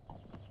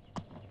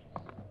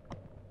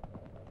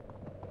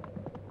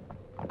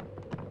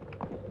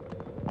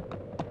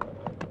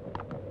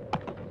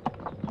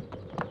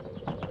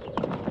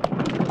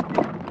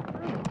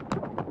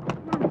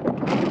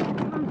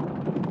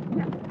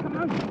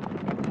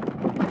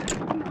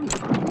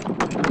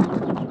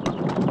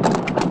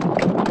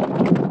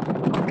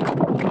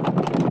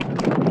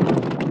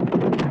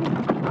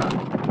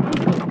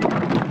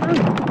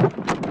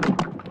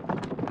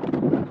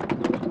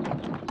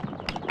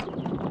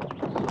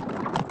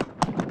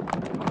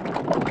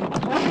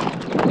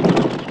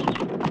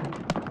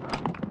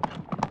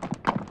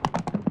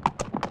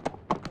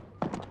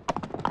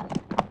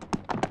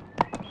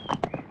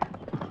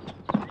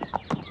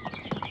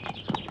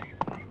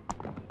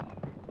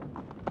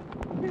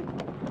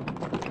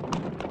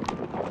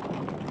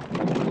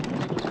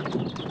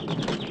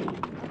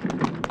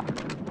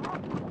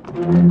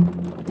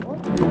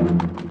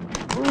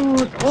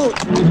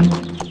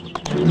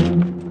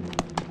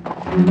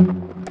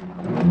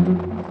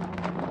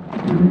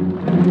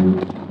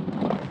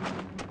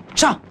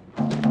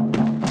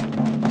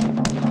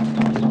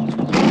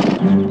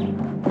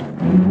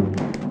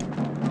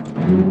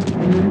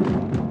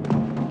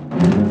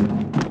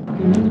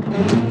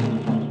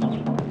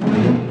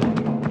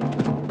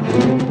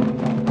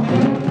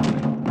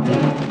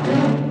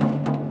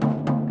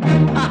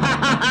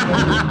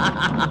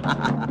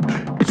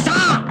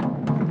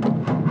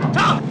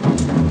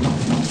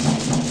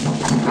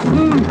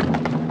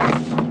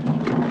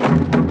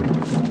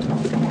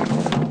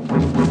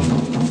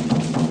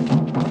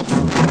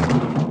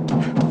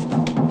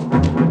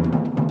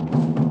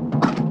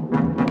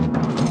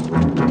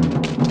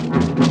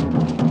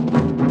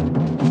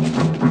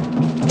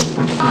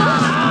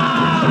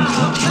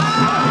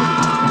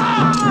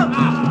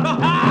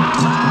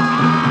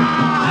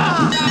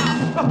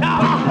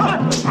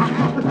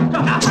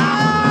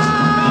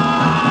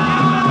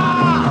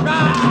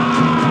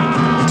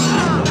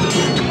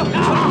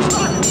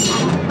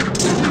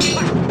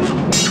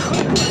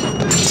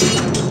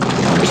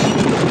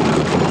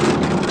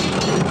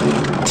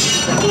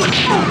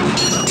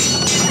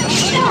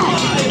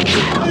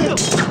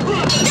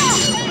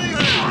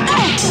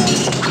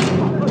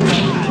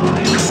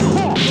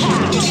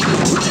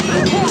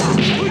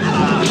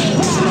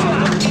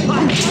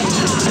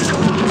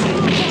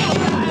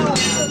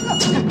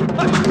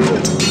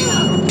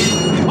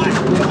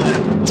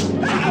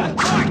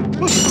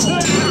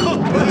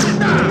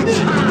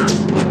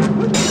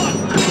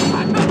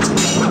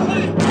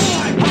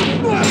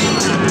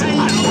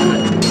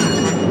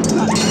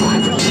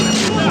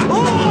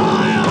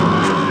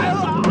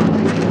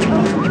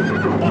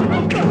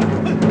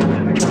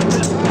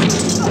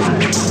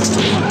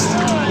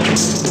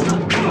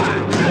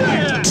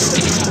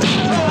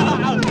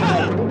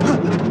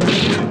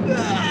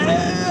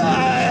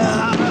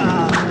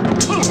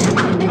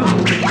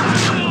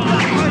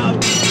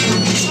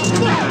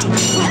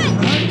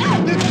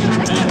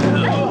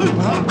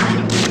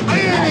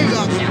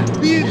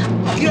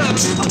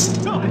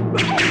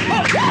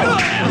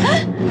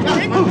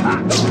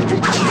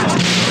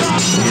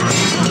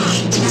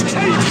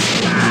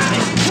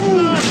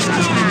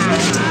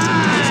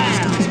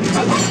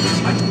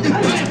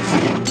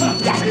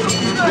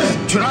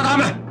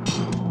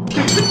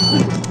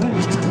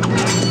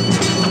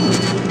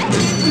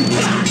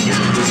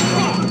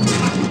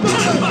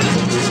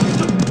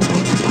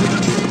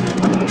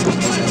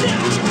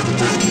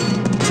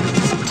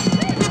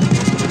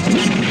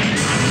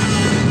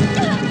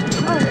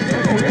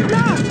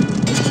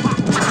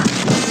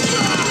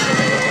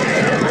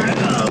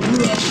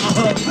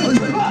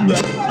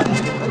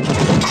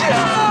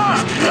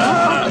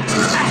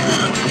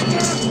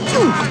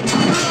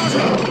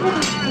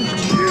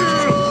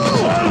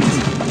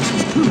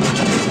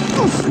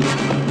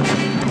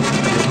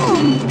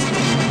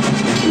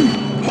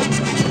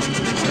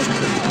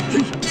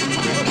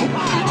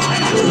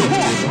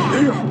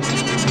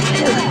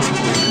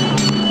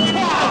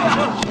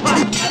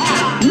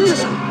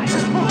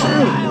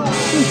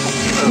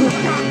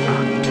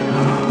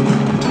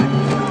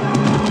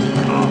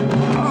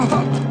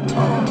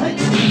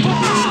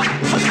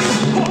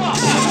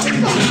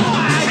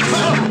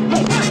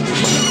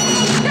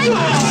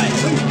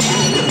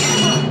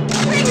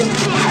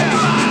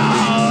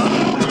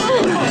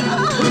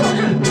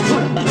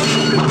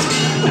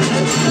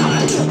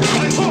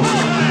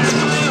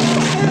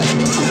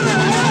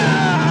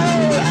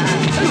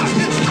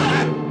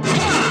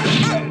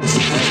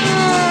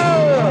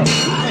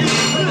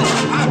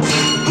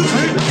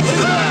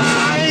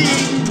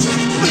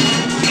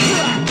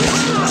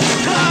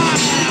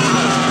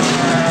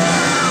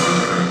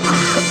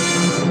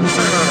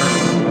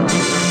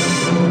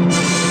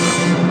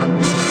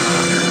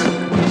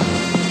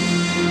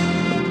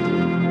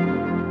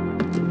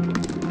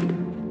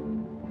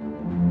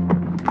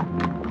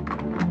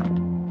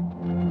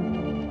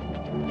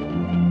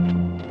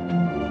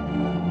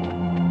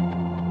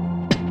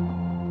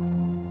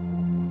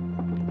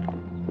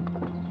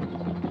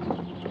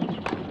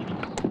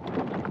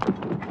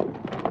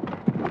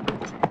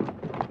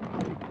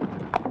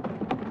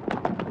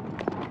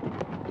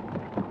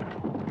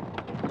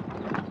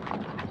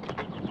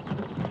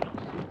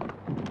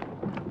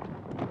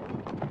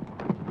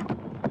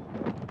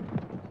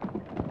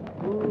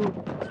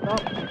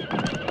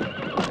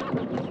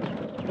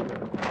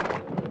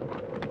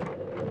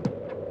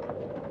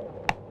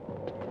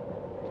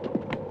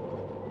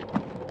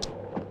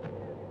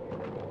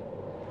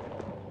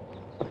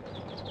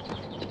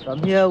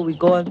 From here, we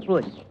go on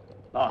foot.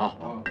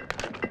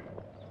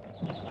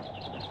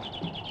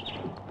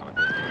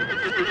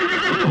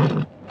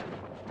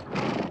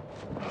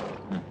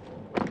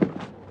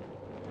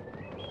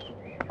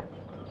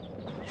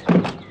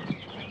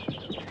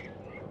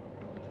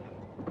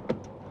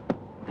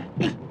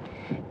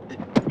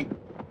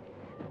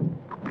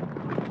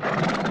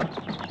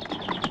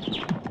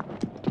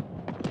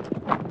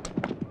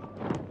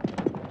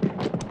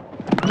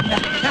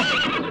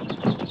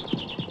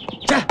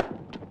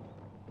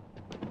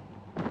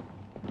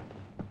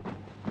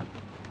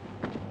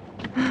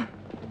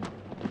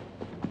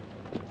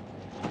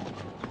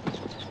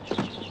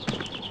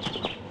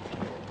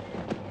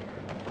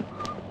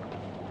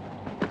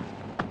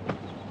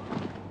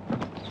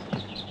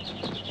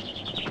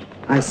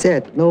 I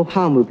said no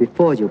harm will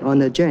befall you on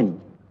the journey.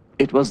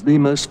 It was the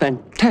most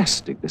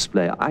fantastic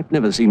display. I've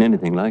never seen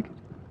anything like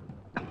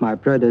it. My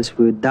brothers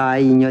will die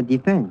in your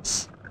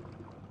defense.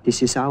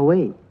 This is our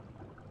way.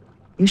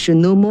 You should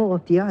know more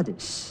of the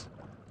others,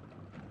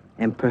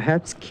 and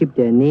perhaps keep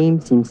their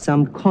names in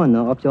some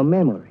corner of your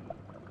memory.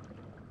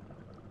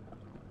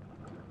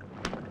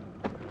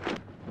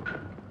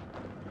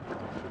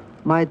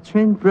 My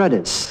twin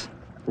brothers,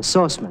 the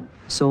swordsmen,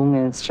 Song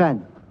and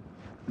Shan,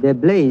 their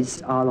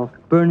blades are of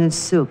burnished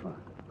silver.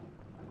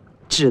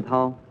 Zhi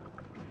Tao,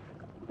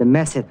 the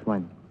masked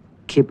one,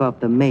 keep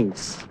up the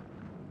mace,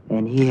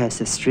 and he has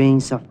the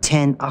strings of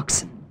 10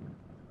 oxen.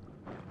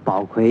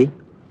 Bao Kui,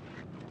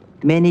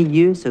 many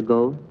years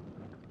ago,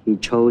 he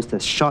chose the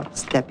short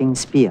stepping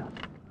spear,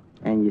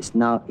 and is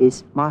now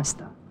its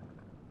master.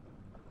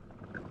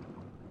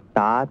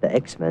 Da, the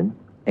axeman,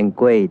 and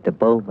Gui, the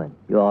bowman,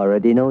 you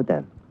already know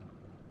them.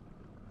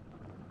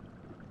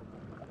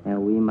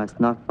 And we must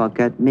not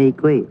forget Mei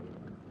Gui,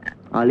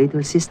 our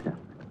little sister.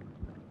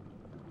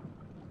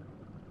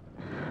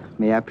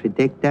 May I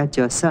predict that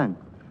your son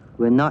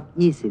will not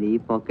easily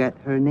forget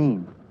her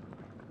name.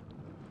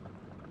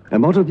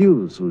 And what of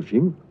you, Su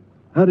Jing?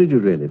 How did you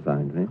really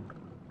find me?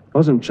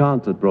 Wasn't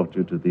chance that brought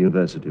you to the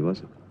university,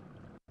 was it?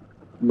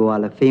 You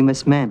are a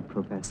famous man,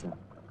 Professor.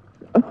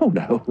 Oh,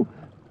 no.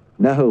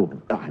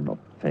 No, I'm not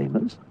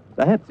famous.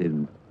 Perhaps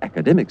in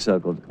academic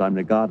circles I'm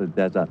regarded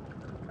as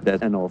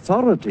an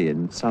authority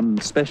in some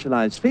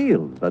specialized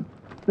field, but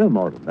no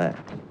more than that.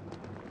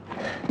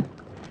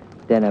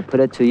 Then I put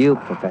it to you,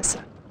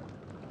 Professor.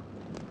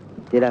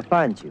 Did I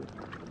find you?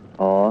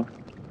 Or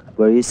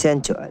were you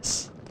sent to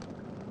us?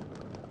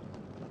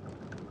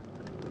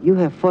 You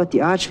have fought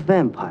the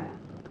arch-vampire,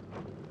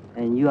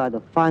 and you are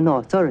the final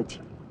authority.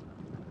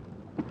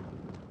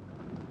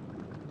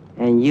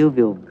 And you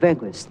will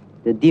vanquish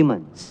the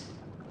demons.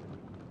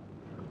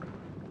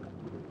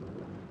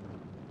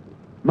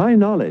 My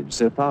knowledge,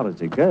 so far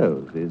as it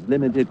goes, is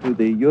limited to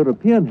the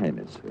European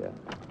hemisphere.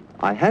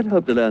 I had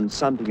hoped to learn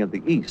something of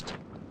the East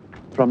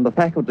from the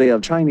Faculty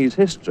of Chinese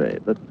History,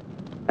 but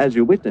as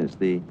you witnessed,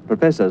 the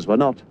professors were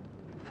not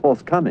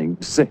forthcoming,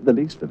 to say the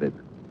least of it.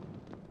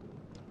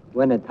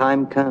 When the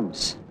time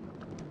comes,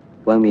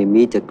 when we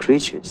meet the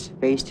creatures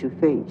face to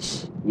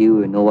face, you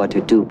will know what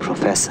to do,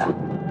 Professor.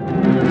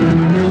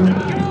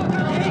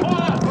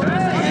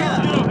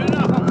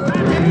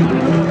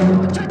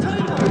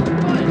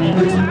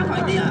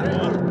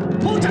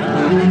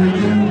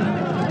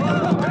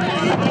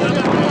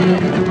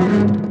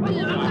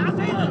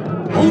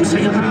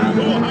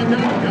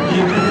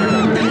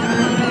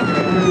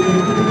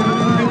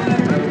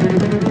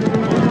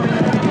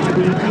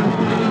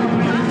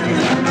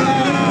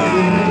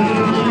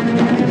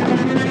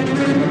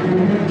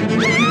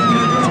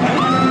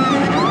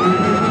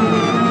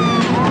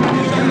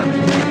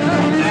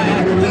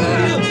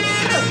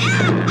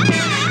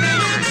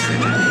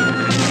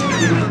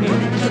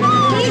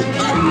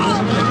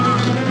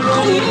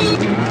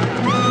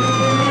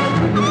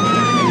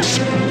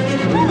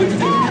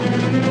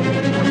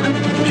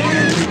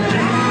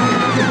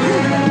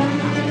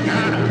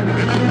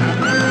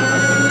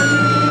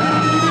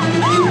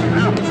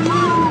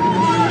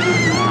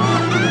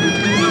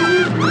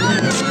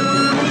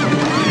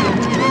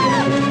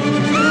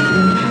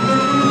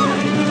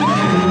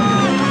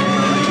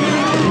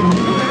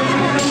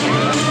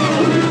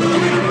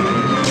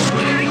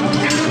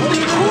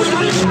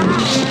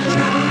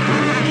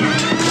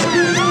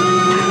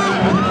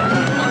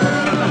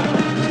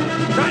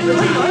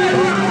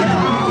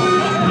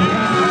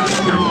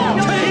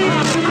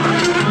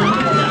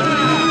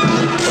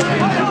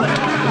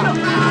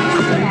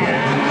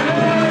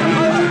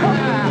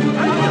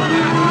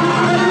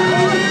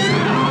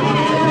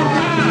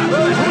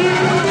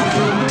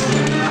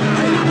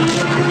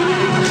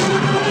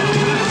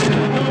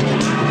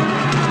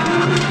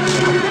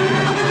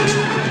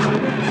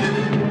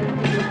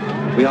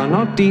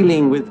 not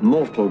dealing with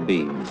mortal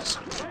beings.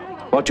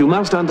 What you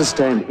must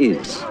understand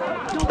is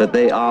that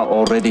they are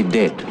already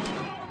dead.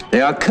 They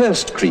are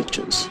cursed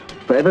creatures,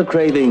 forever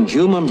craving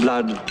human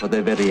blood for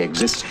their very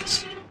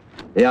existence.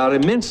 They are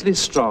immensely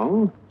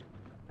strong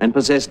and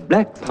possess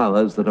black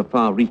powers that are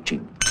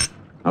far-reaching.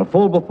 I'll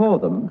fall before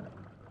them,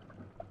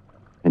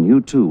 and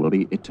you too will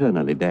be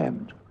eternally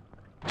damned.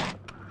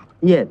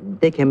 Yeah,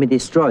 they can be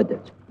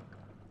destroyed.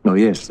 Oh,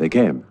 yes, they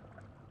can.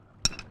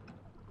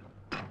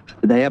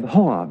 They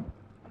abhor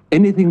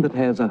anything that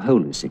has a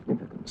holy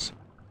significance.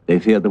 They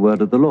fear the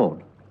word of the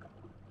Lord.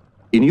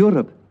 In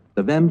Europe,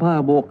 the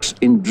vampire walks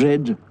in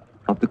dread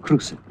of the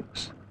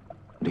crucifix.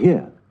 But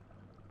here,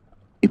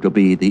 it will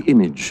be the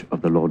image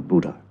of the Lord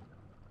Buddha.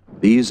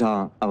 These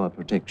are our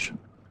protection.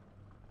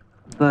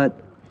 But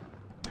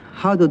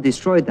how to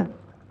destroy them?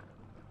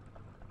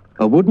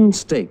 A wooden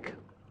stake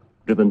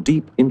driven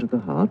deep into the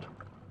heart,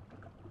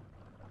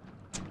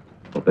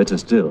 or better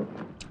still,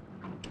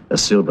 a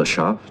silver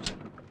shaft.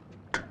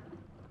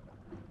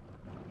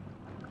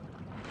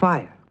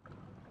 Fire.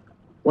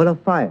 What of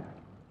fire?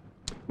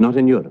 Not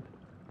in Europe.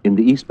 In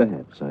the East,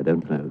 perhaps. I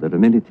don't know. There are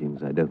many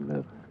things I don't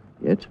know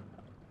yet.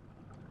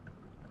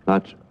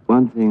 But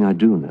one thing I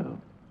do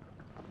know.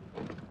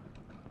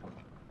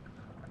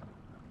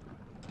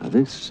 Now,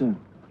 this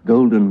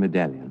golden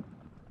medallion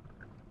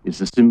is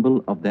the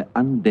symbol of their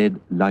undead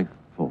life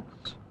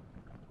force.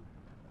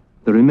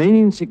 The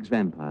remaining 6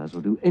 vampires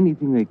will do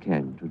anything they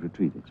can to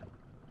retrieve it.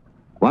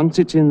 Once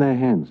it's in their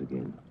hands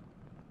again,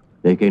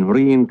 they can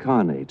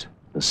reincarnate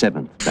the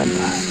 7th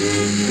vampire.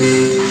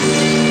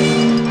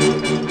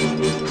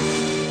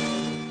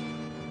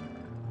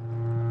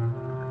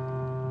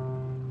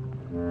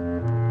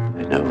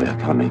 They know we're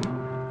coming.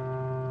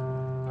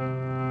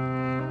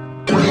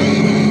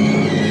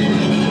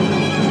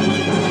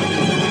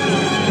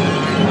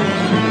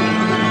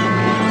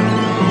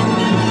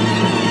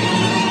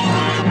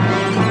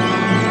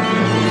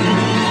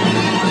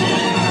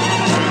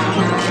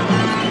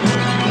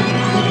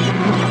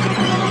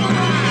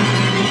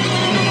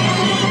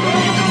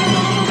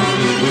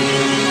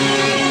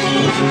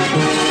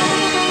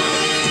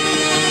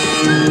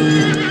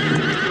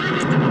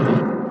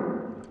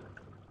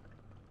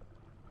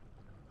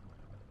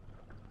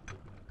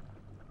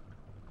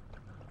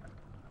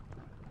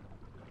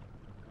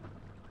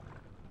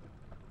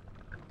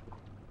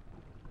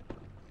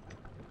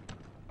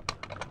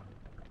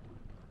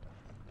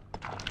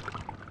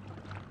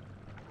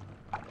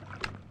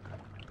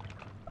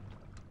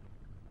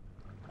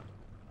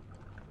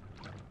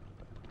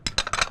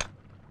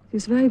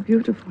 She's very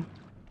beautiful.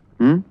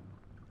 Hmm?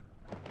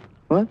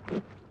 What?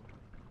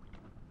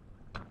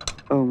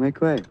 Oh, make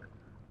way.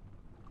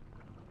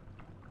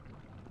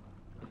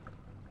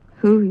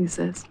 Who, he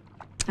says,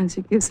 and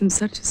she gives him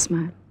such a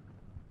smile.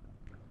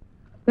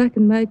 Back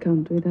in my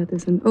country, that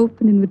is an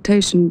open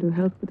invitation to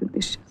help with the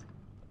dishes.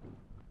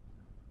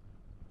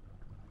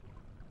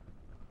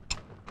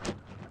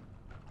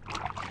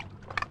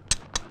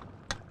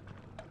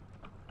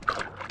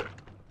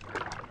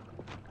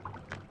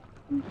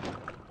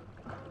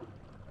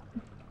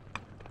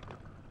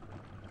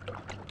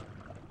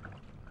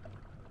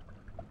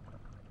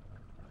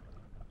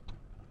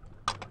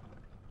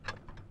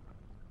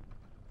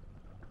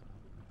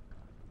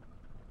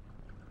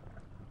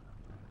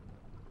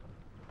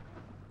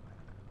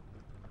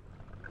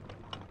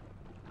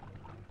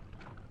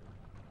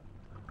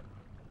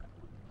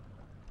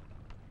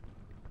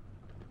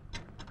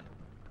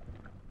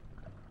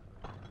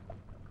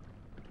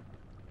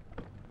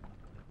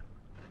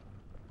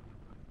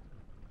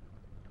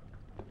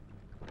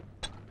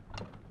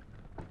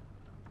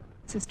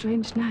 It's a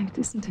strange night,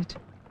 isn't it?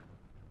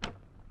 Do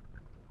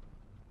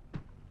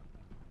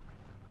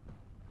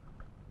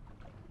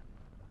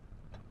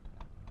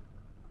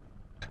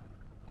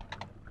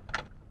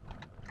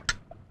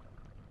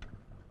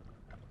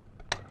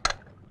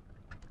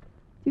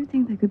you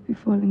think they could be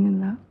falling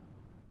in love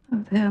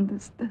out there in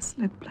this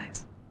desolate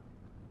place?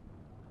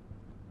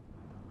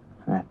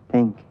 I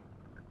think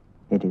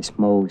it is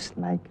most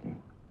likely.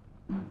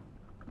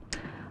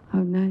 How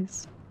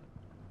nice.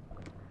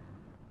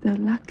 They're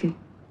lucky.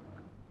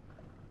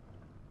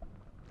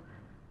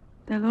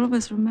 They'll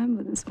always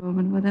remember this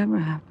moment, whatever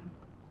happened.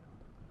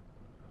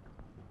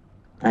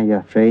 Are you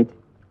afraid?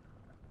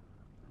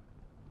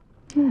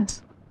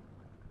 Yes.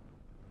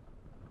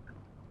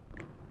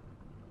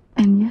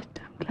 And yet,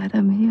 I'm glad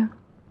I'm here.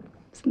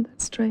 Isn't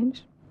that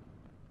strange?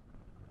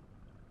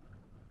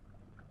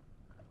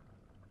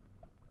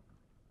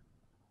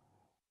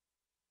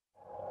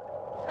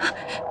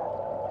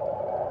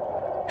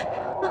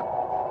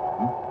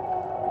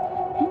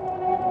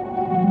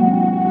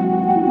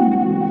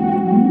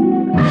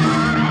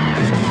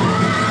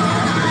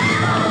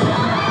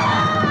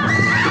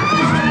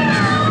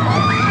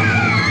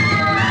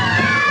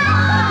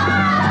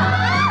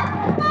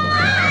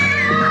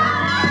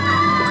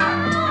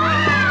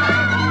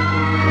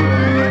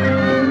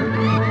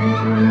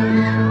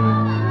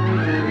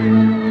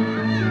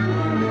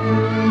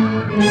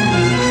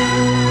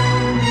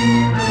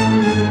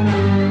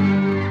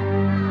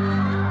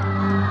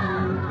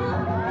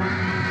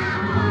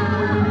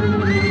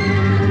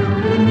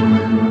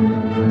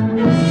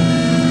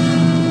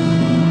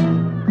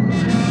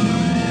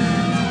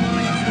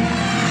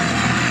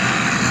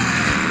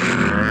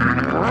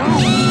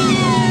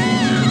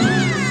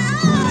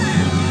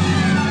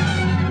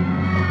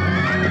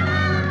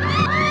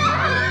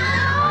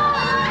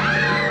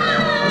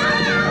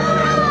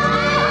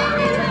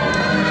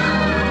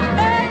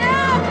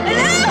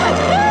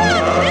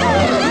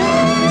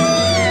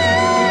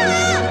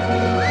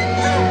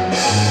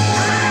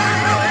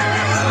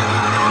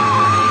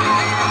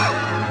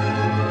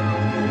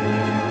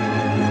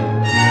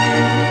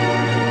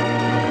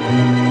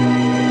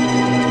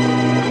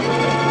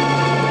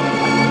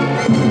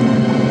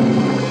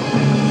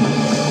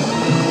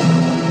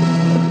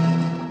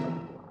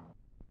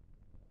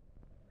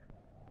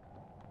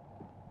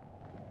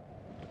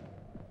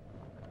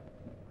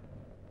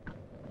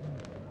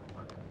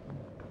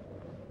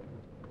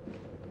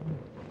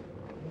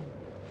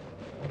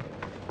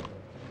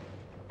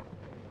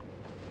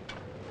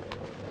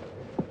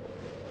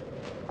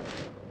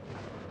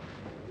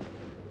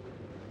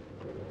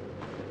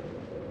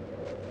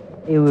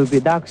 It will be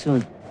dark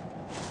soon.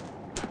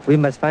 We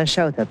must find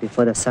shelter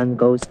before the sun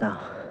goes down.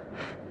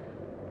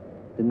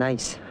 The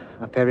nights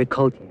are very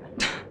cold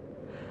here.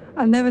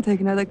 I'll never take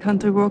another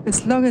country walk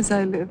as long as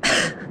I live.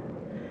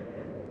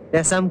 There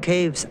are some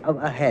caves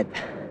up ahead.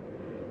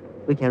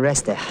 We can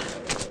rest there.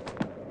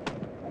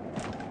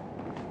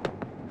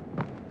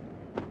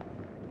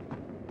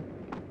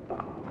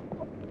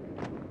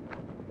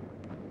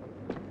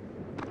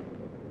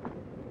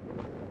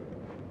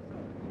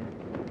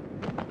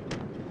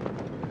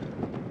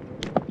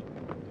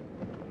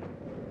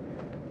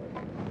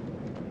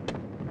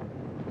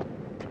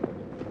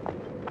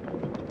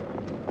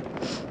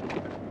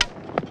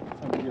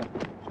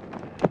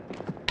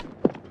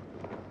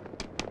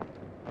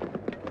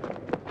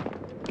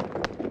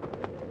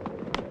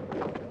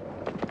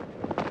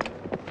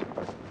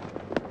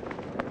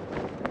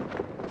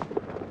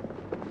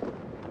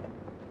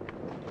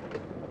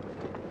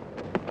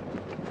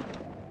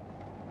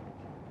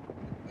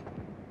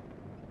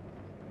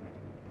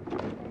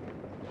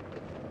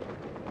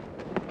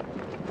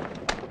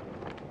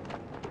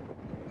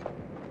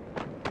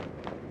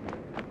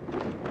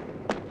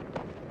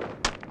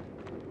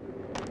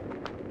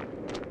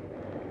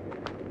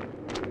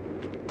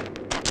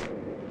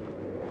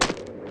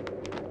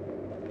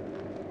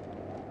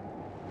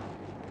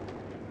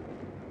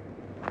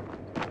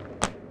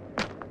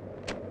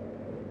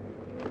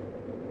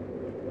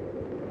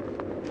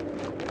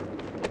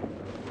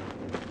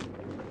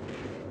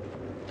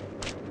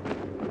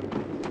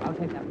 I'll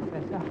take that,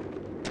 Professor.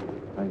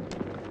 Thank you.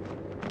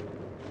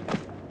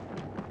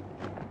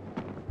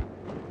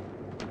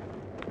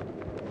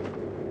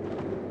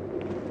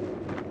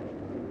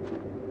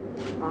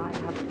 I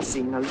haven't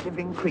seen a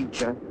living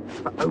creature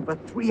for over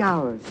 3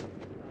 hours.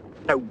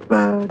 No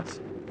birds,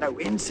 no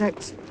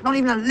insects, not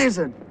even a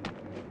lizard.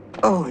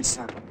 Oh, it's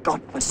a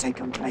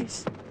godforsaken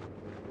place.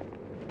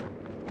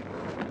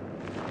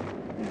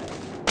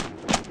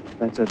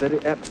 That's a very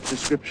apt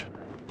description.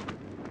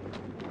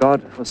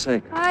 God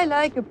forsake. I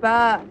like a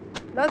bath.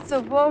 Lots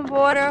of warm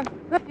water,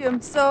 perfume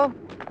soap.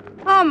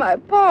 Oh, my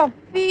poor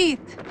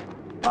feet.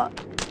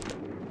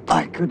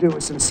 I could do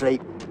with some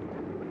sleep.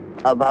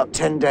 About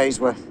 10 days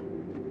worth.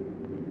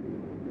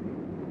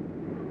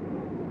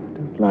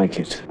 Don't like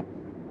it.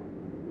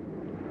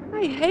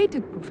 I hate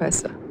it,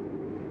 Professor.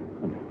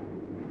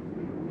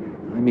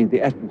 I mean, the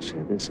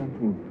atmosphere. There's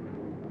something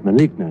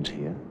malignant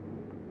here.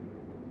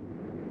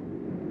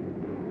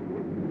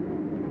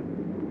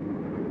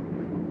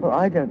 Well,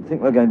 I don't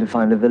think we're going to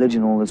find a village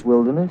in all this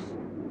wilderness.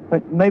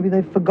 But maybe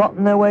they've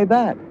forgotten their way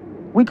back.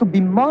 We could be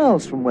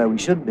miles from where we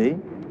should be.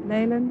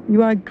 Leyland,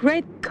 you are a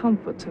great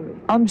comfort to me.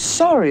 I'm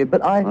sorry,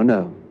 but I... Oh,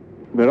 no.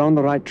 We're on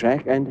the right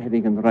track and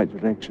heading in the right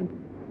direction.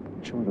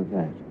 I'm sure of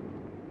that.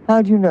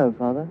 How do you know,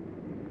 Father?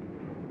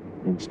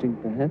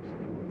 Instinct, perhaps?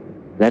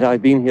 That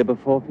I've been here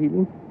before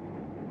feeling?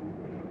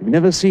 You've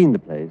never seen the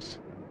place,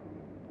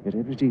 yet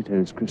every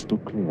detail is crystal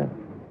clear.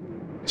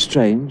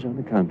 Strange,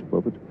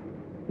 unaccountable, but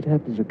it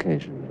happens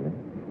occasionally.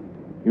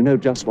 You know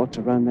just what's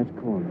around that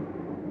corner,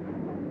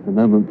 the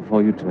moment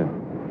before you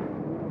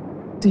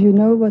turn. Do you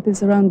know what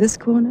is around this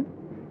corner?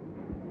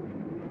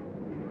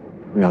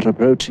 We are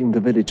approaching the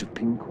village of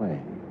Ping Kuei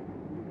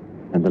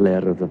and the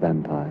lair of the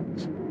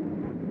vampires.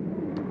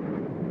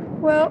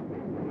 Well,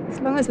 as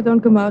long as they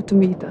don't come out to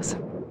meet us.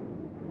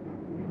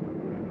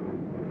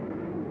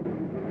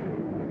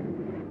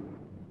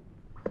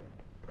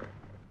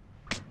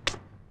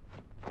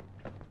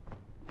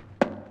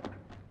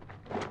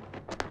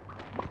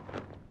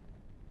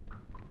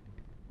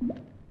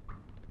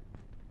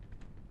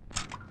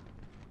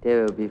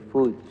 There will be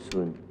food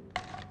soon.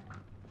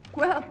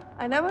 Well,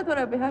 I never thought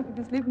I'd be happy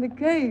to sleep in the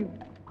cave.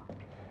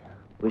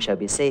 We shall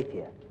be safe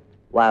here.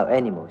 Wild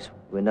animals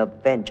will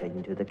not venture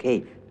into the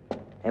cave.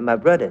 And my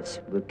brothers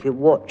will keep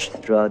watch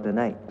throughout the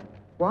night.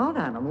 Wild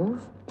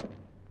animals?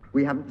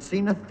 We haven't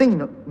seen a thing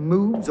that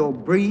moves or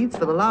breathes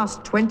for the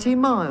last 20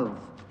 miles.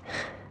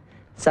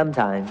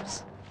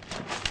 Sometimes,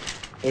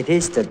 it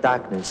is the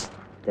darkness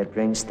that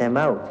brings them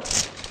out.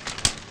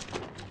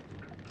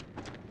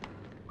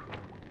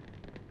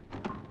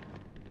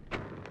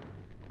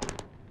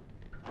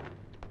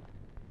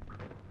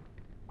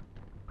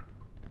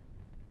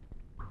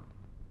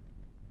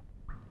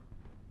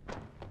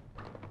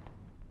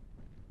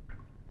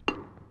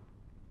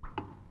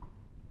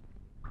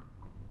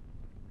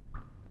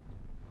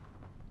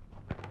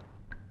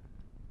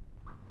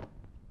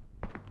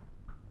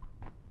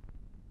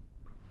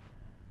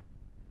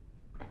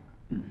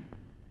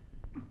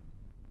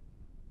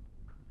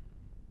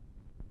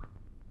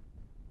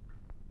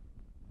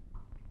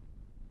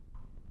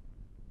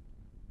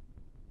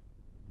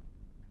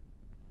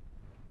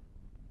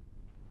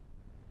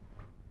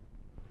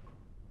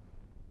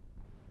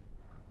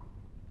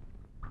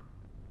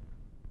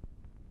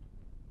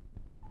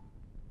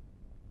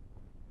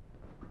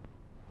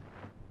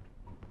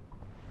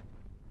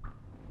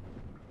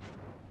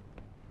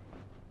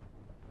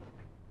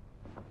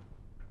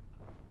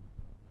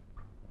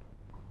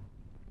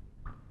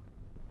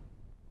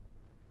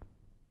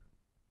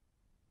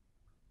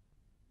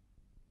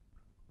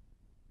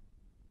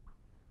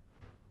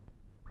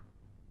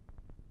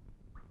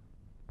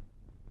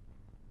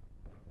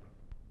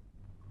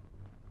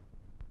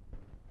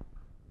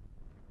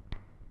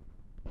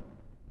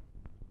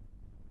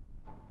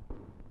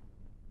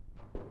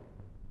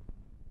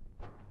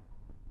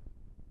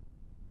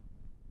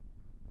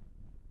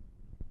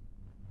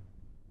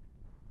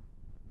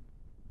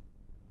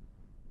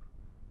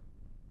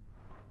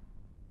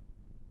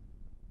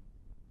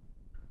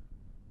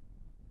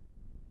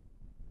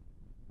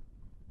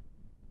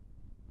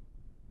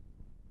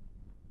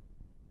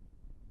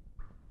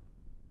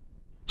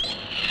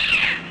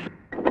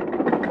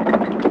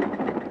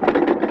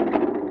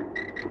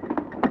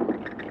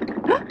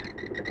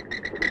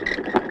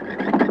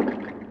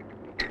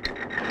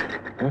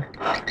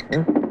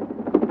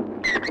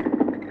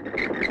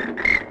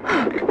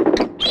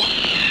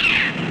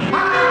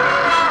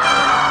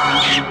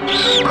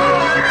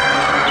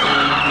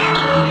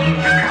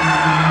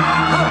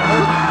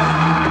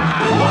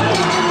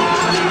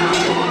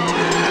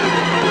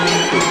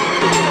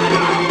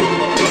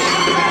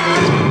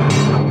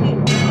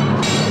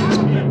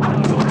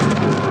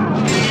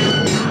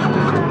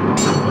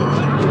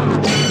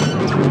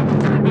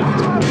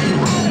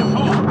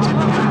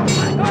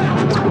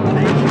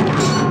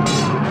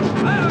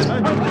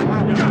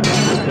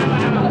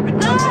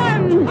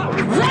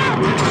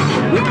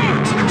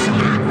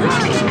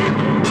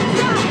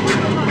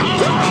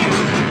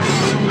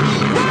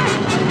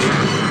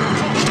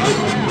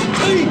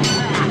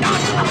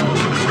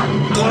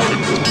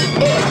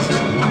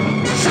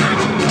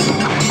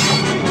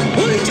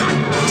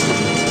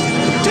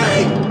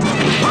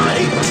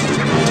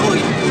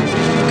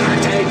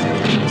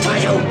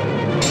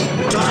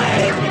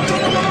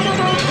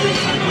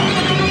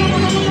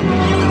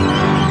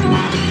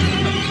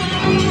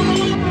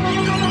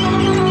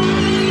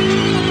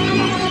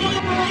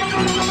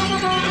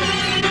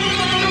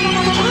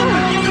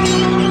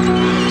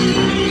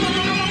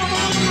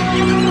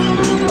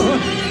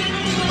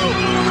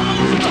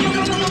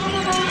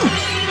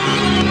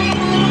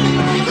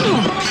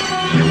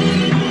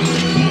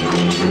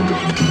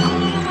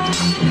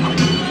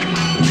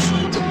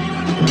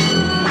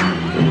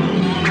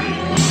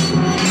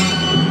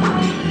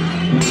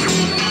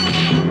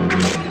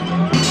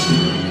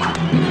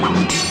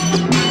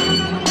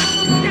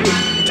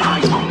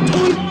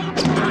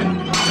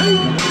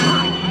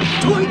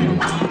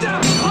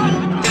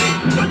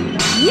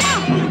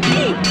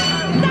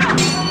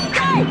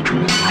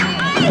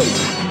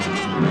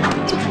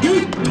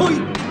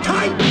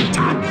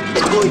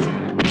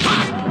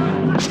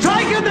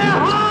 Strike in their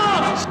hearts!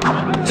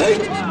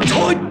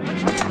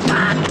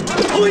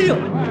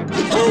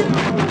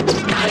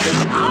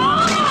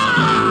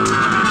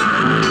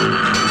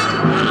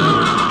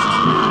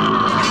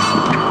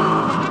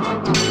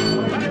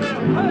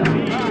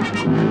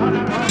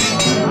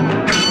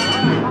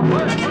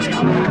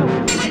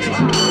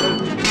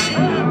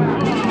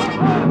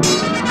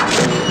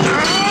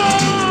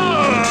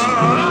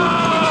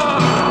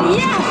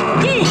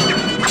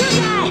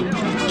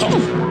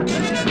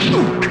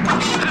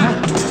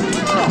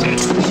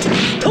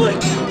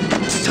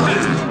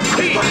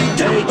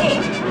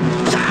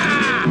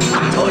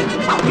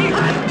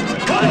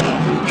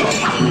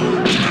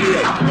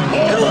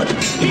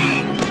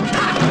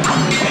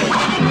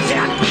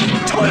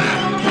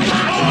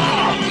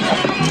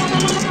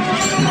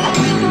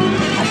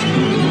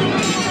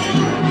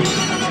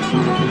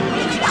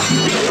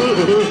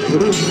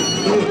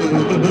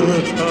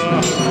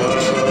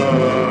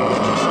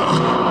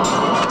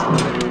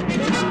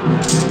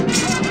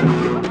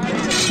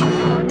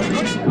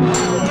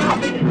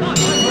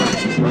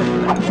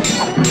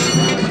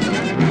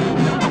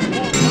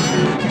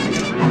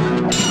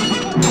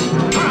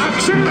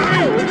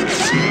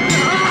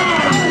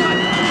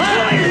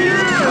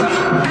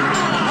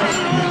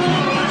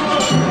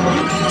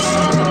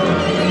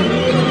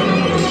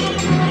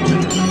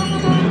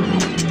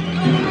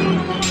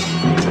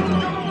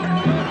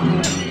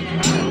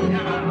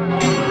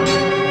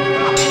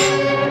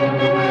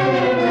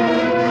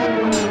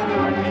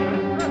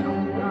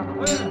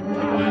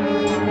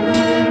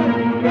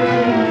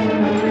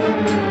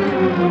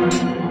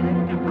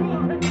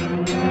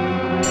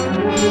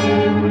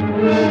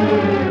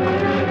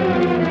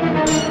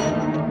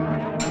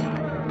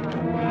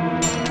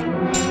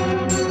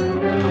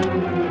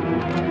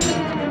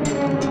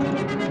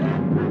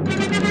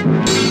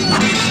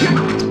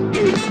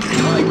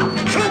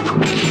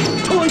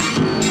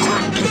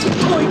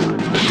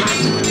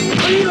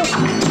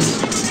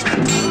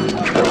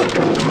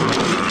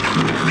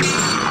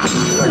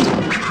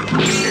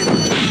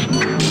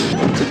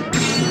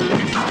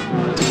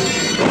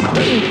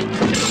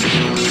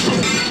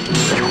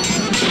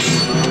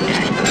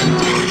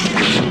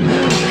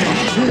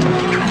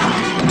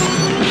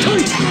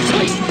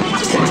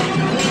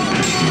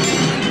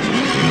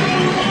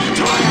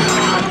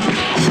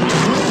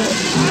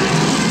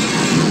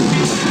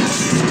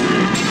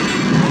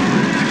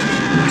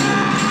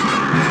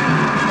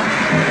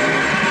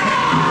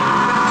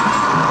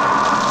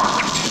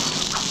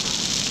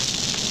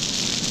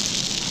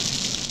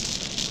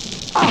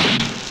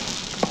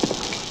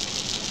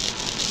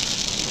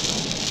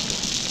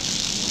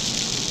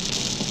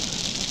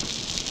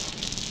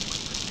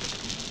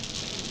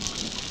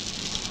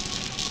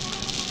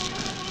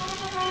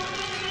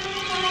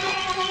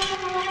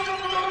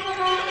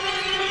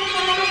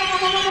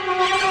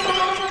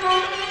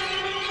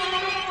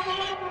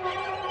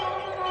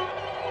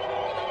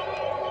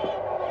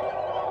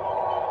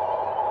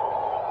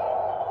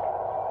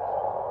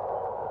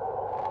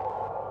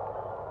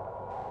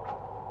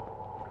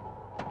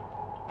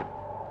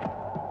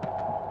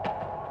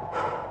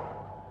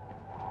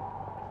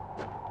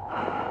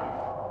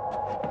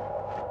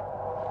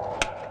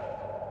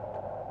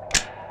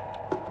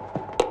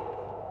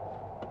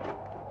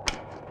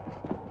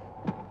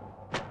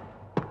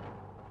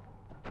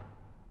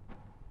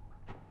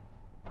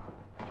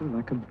 You're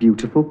like a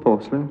beautiful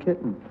porcelain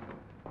kitten.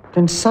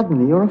 Then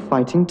suddenly you're a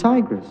fighting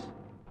tigress.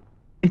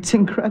 It's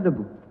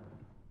incredible.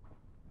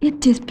 It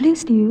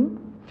displeased you?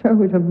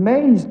 Oh, it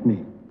amazed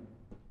me.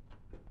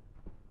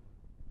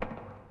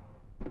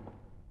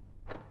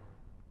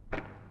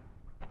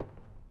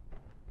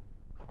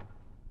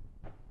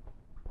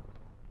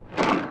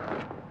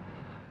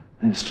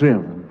 There's 3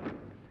 of them.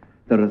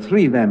 There are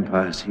 3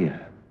 vampires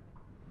here.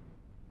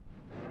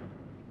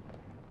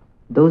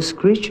 Those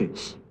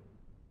creatures?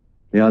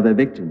 They are their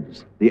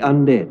victims, the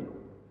undead.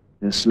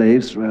 They're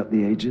slaves throughout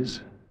the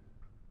ages.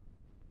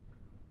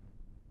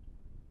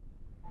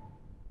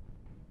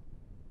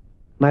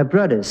 My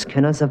brothers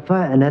cannot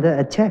survive another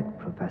attack,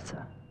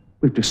 Professor.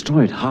 We've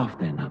destroyed half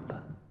their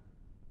number.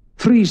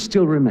 3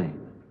 still remain.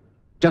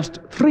 Just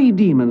 3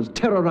 demons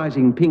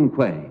terrorizing Ping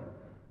Kui,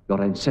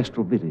 your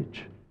ancestral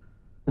village.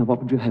 Now,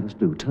 what would you have us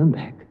do? Turn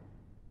back?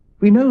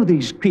 We know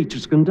these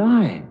creatures can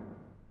die.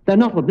 They're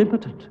not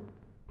omnipotent.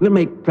 We'll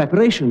make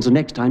preparations and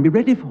next time be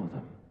ready for them.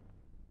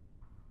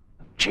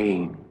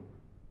 Chang,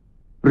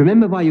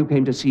 remember why you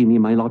came to see me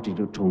in my lodging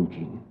at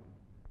Chongqing.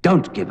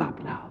 Don't give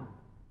up now.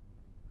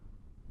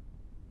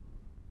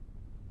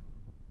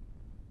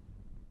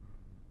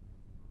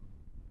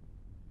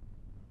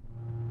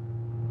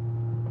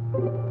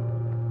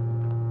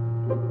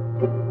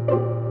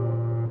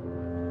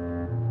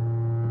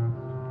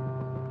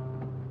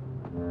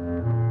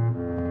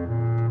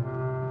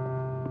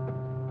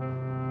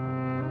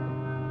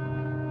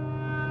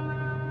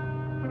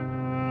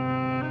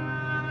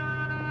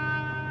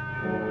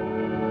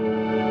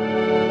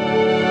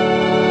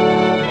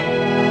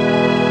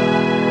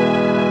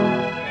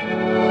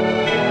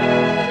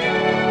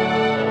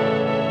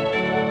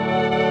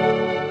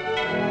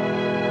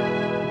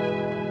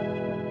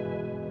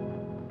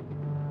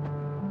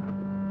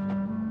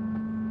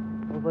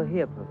 Over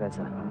here,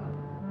 Professor.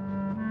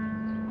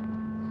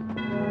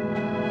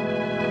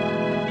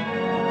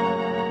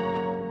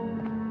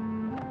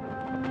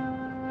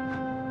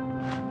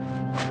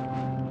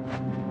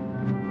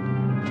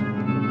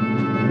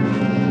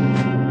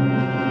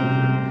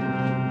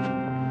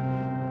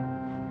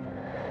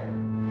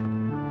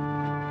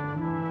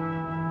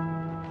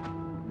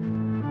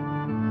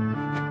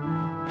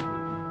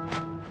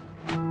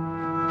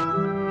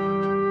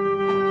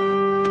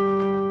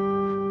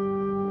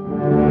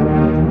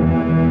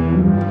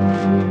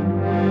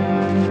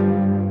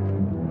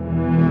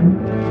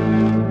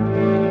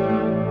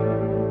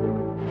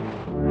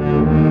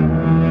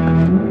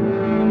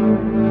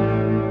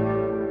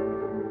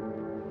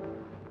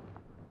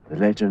 The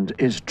legend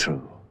is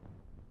true.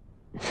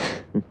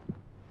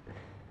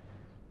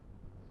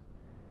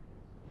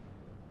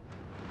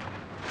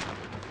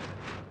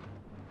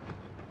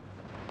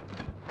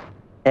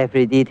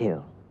 Every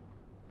detail.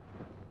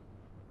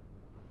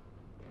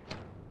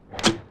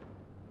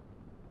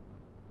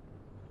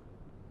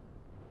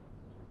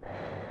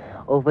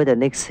 Over the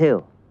next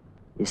hill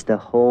is the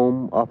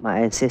home of my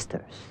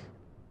ancestors,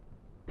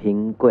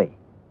 Ping Kui.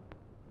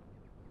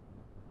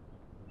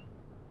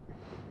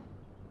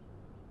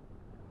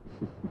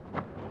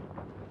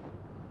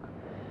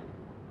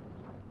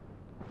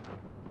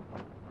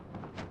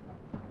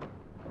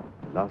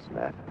 Lost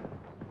that.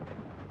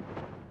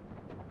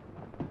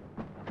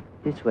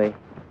 This way.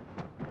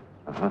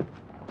 Uh-huh.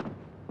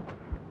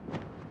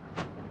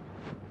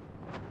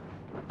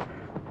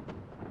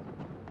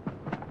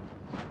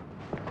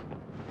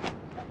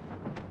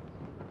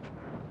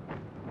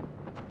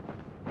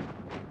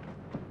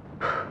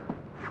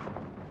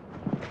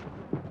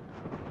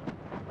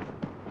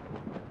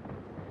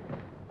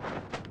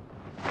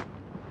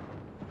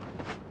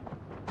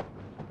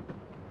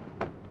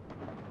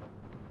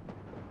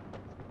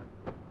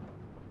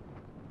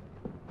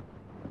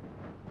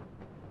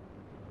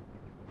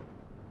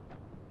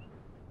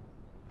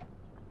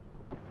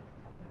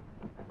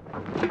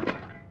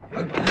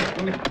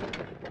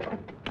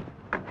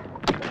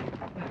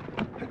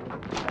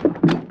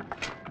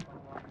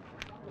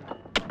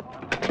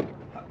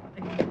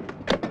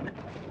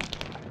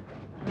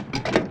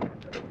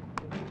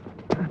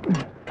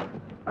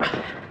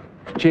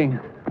 Ching,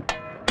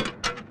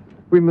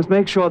 we must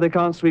make sure they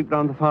can't sweep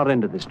round the far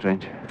end of this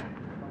trench.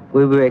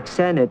 We will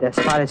extend it as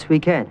far as we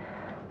can,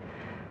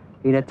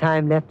 in the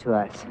time left to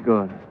us.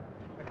 Good.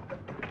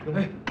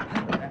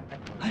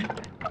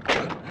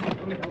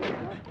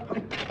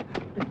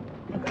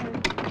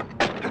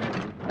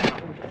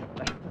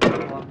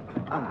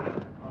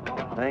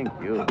 Thank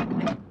you.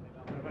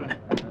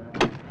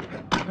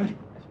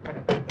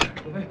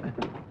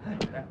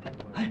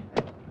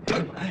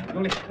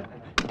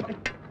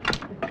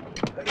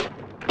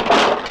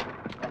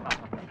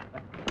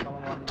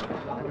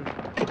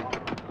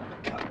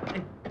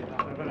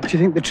 Do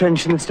you think the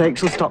trench and the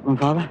stakes will stop them,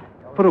 Father?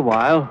 For a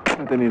while,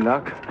 with any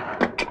luck.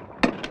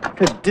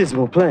 It's a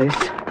dismal place.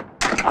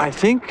 I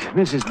think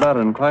Mrs.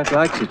 Barron quite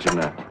likes it, you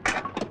know.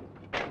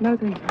 No,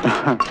 thank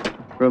you.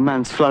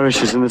 Romance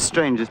flourishes in the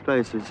strangest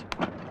places.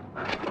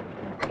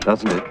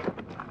 Doesn't it?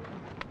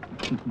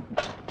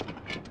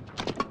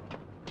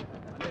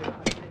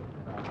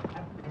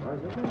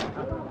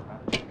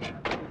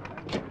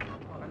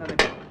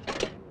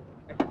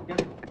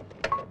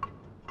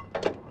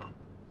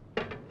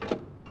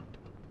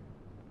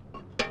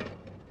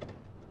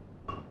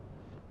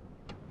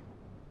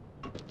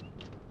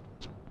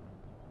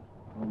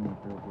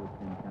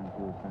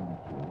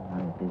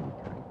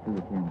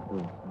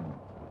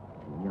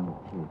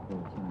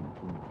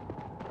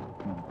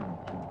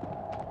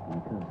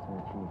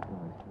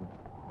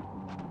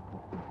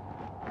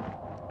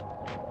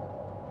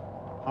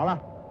 好了。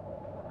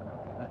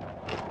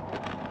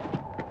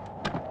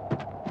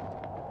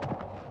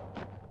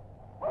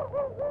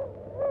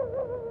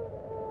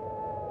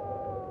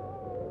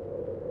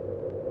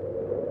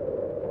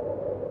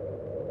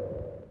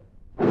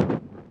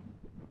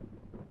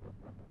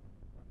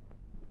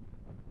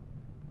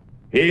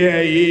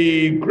 Hear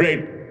ye,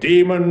 great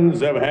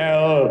demons of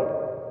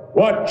hell,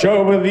 watch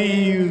over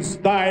these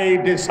thy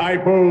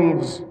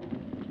disciples.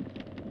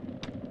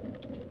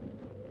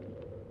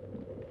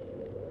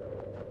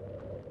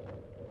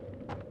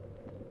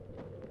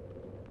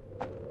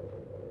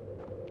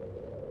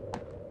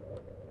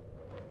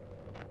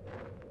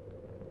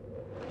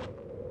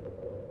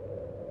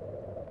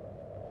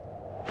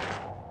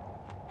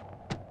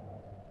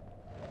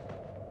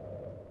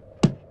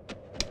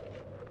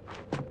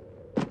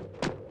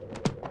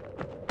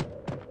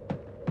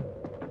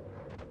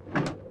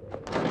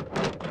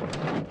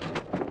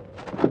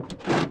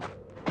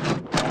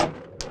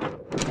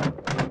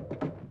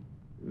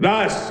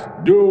 Thus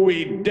do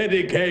we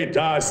dedicate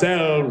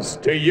ourselves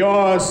to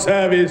your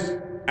service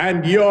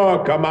and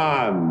your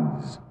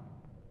commands.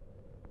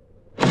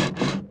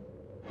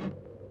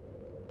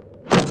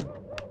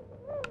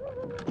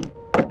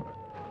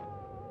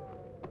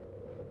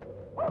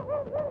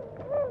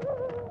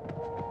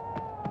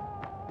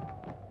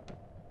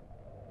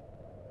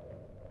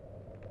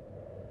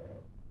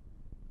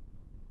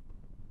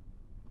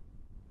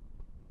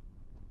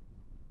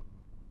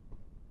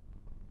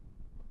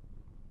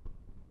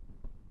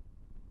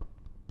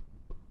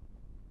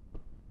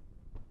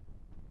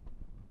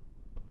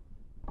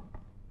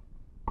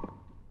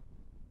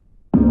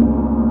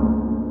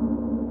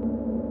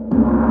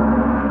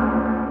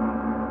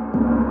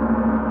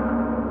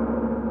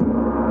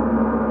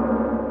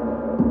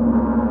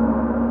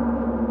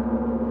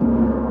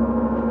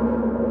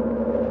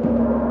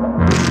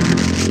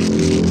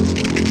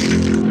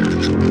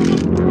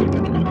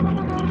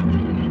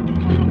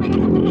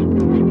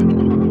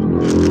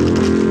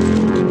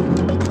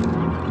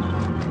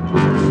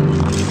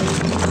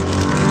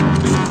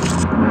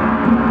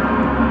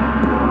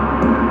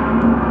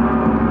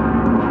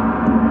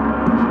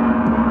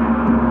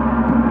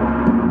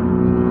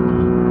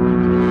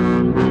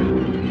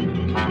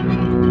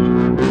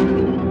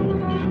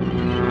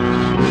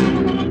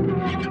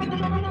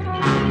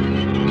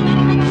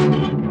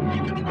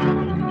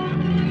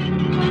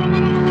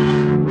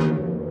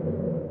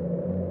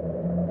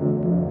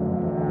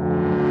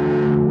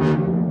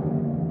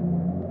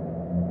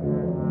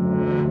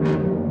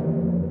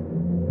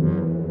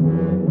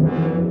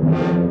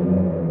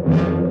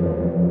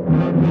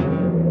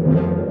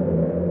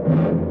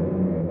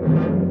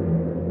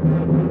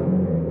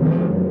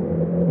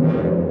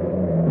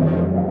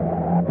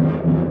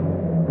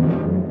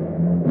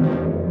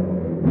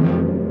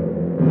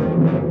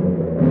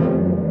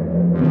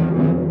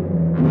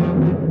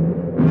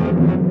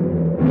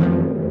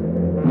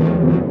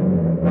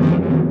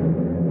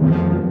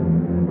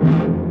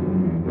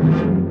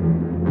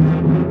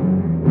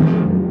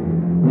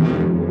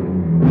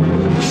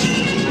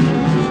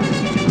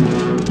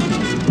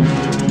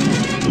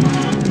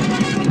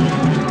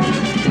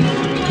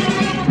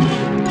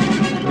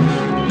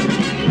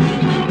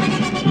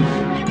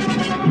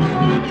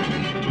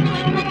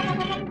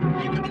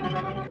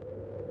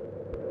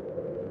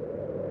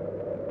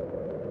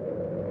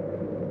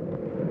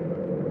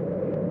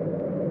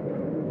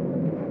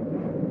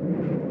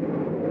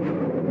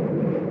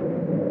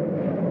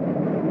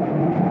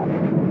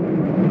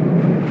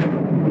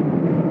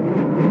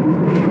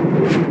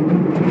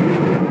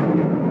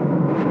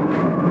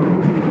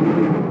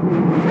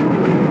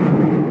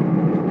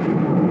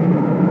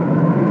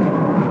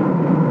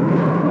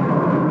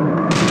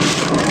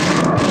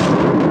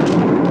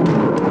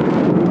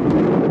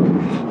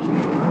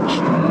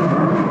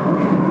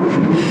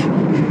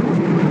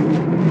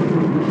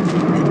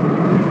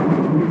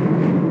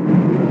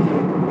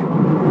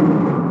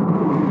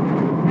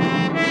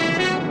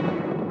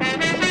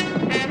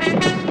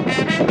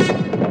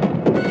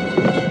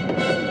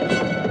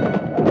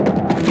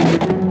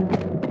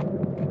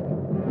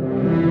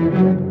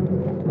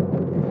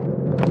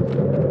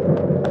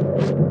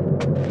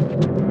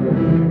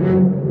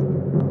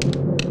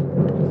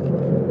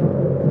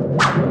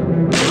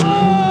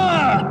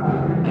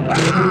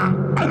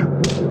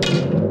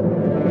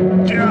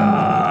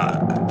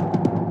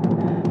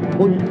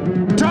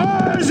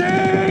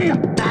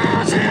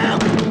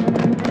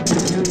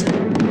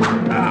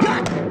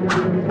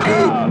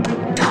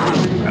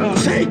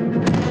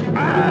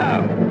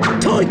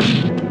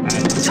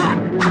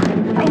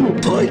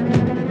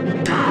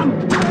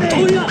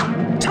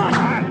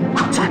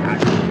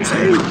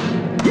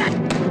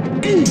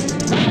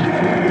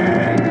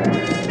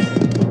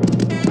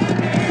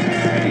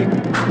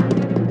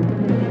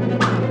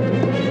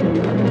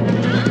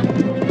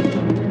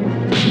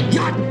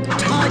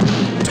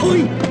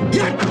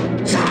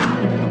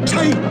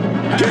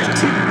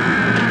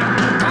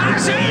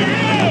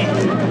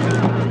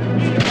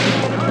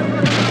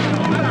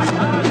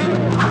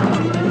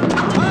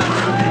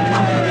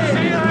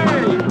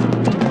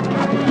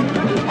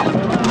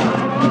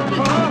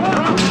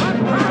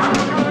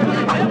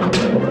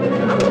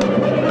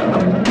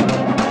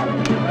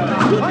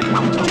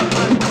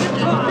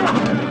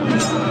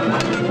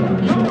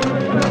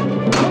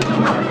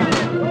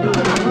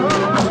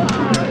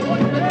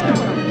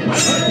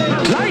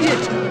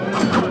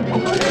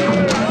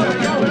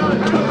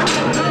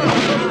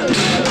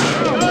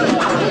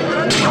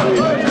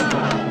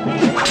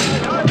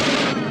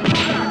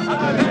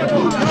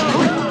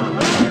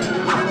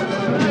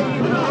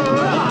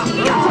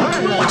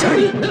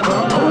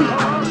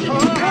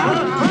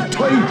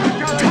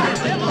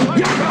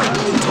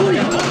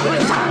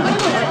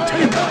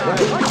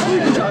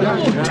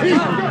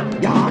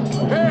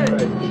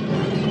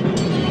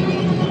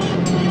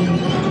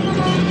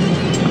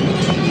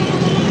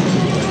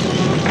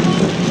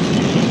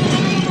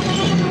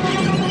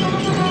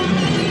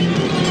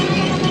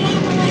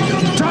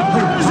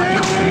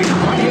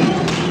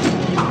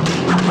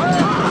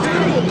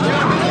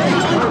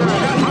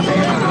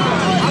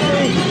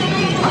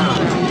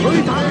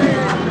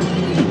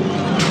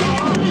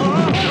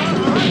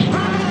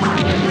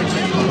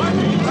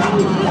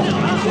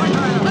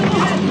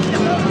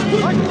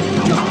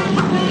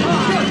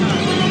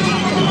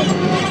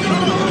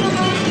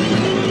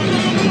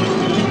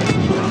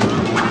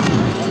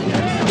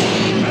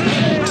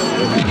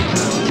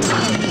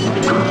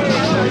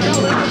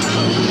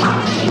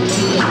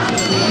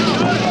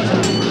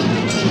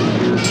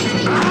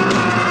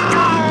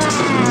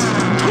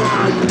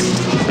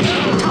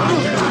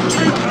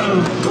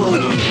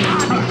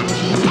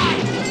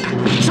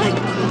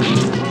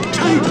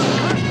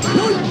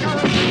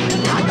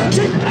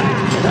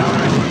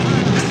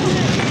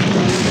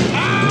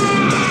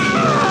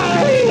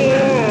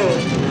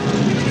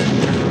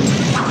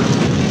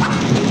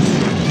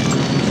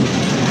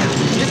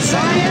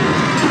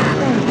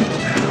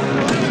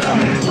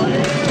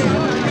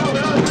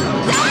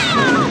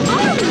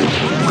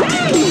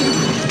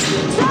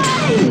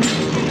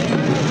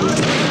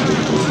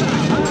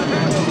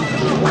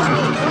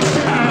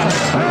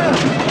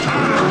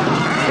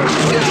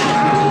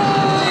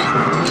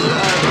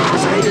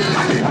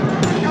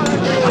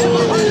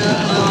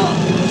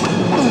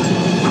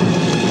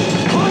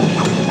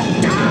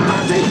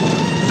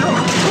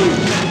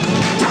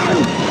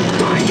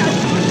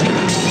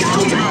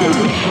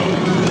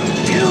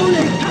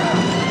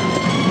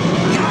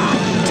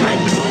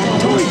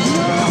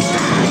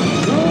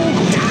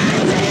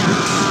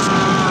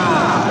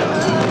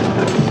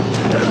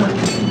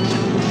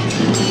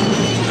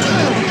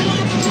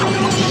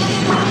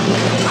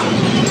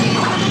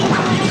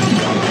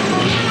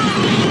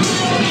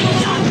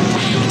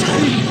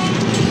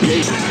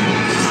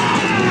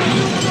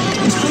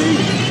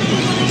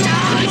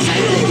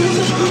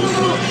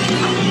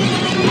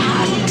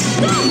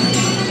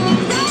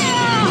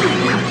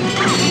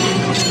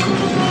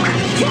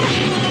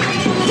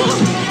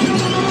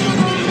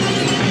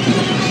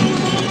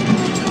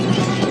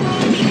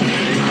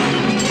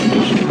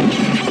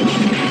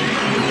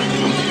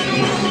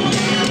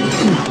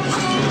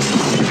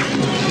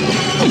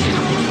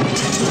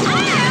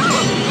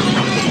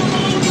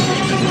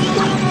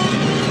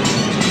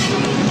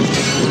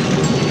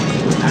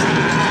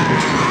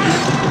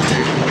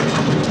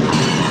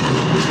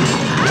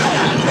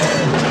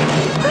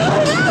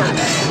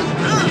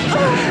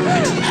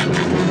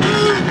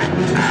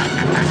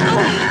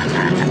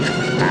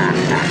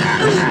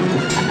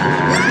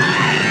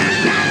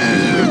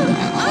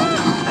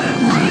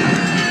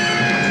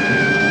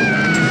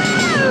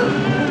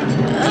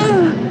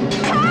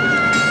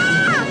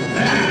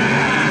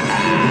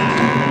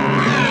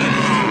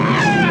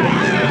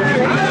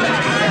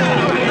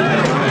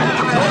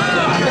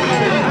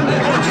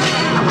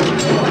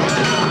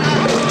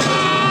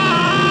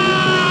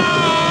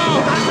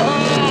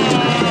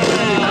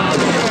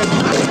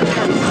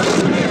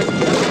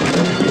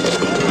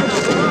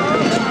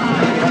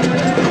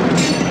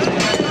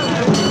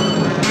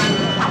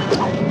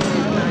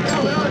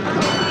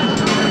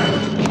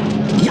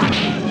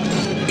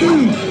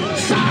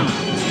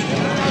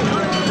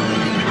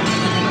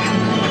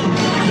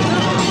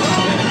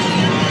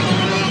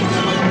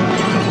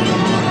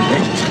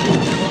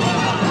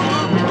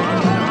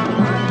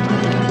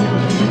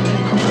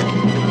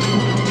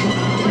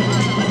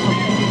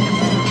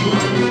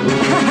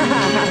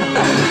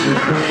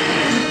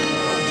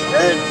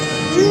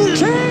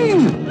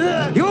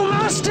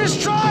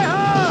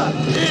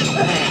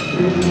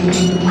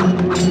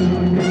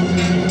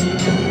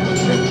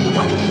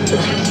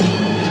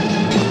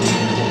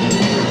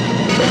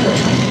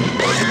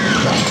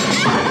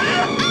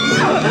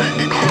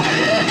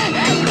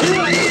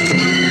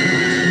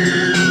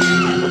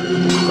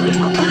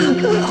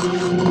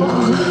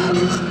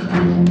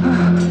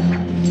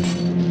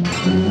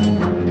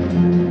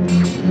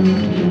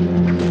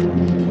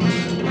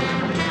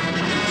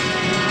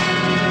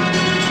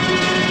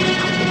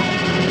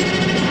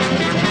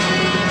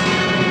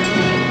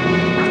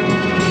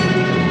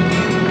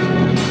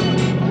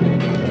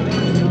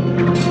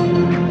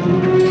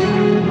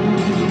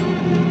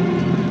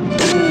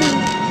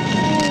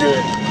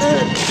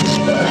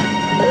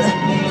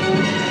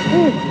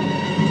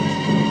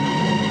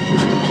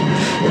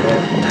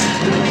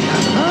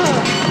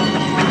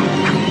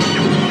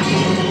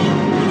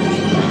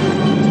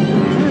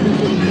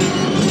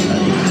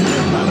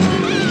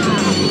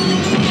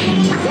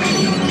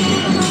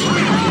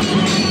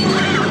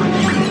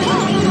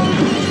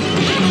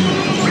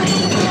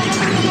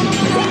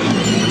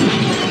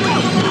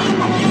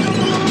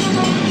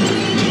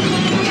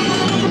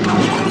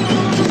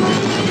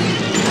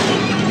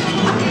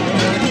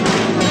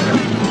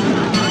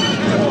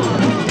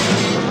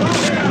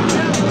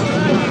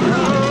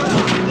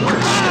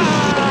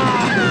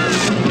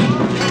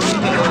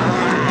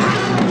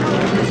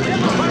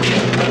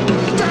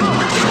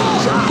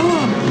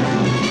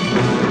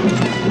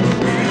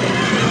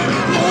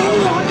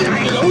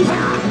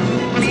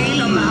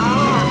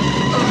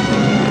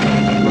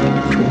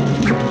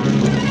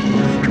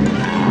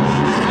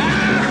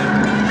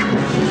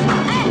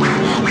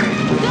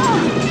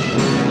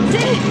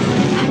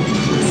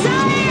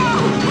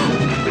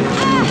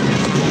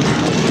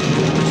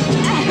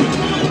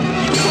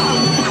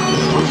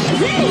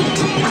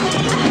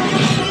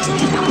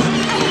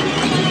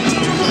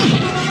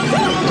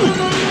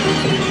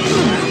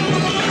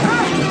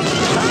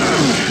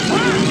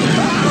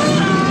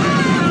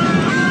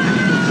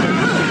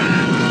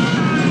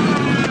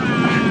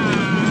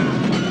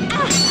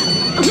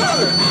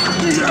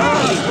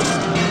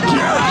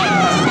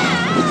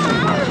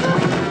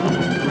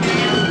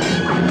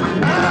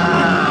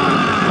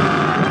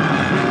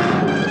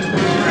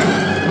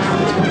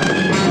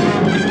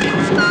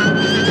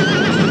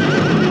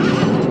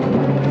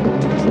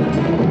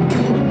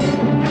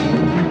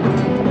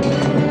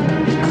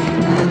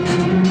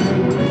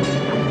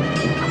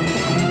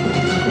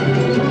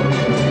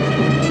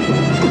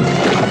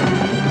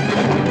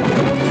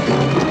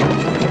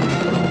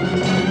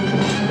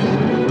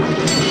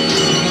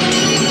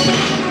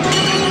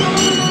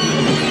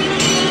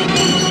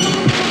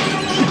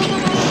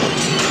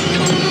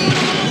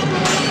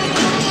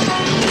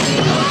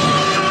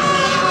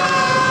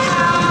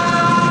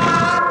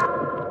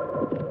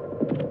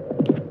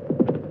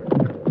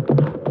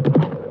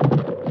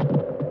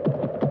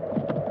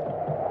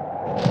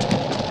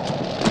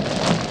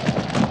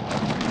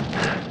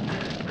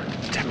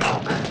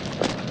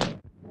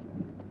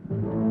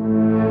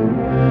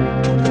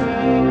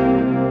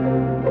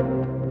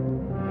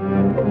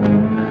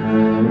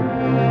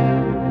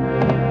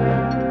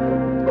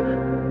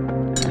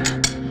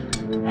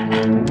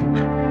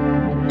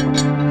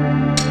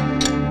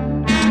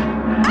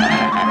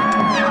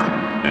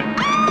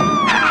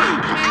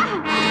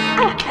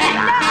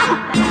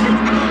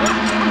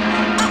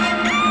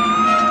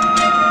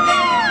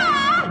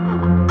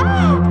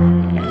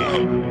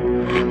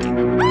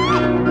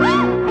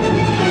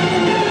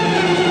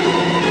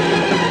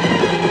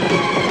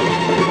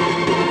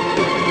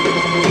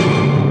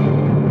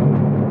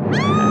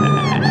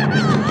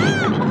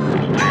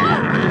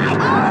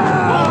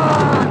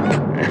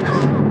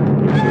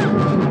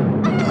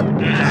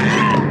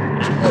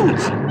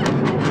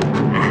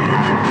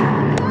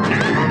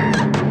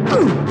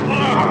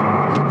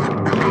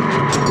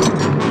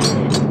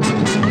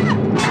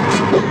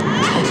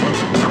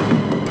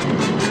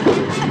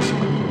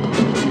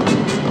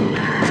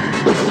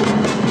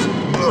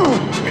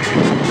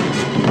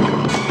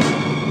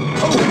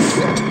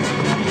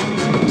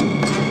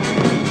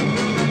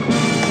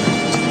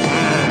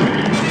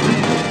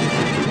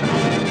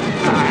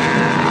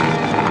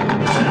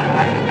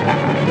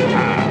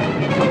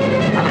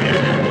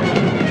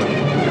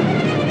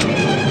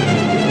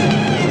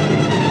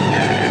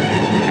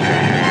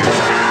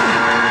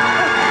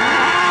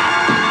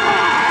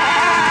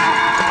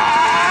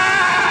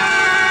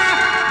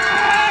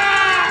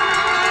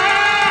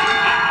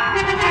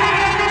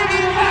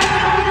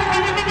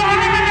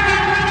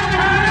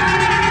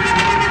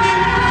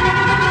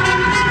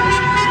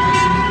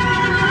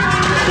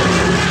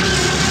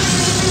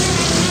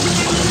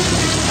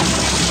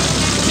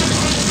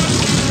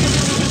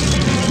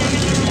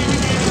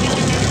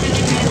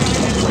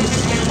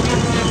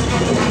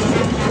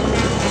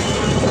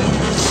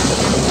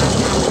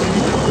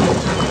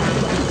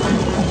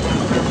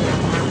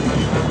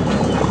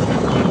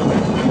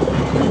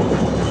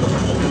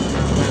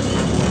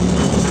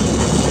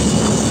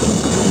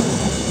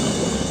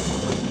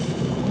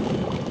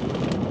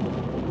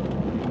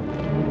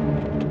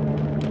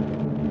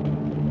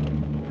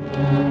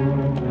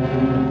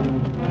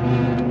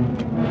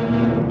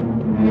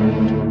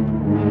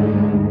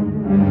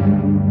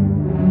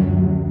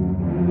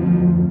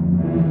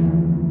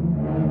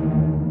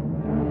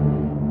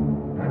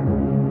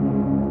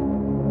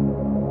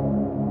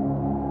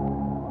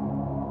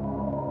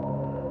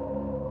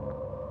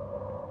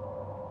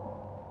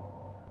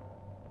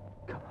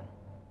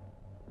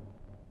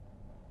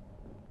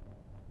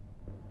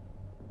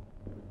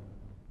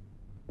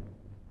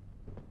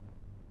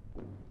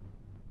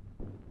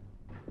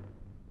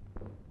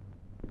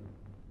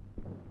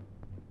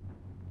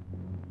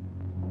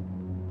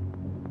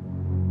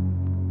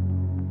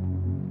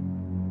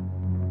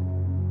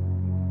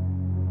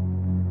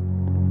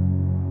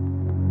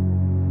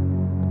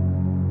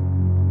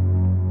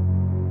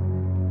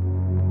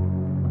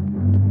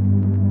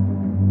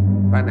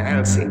 Van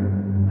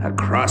Helsing,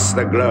 across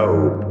the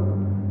globe,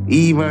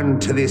 even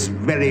to this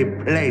very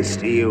place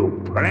do you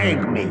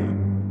plague me.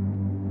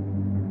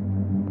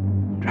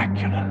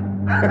 Dracula.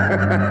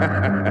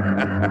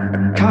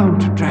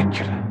 Count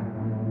Dracula.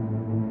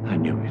 I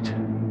knew it.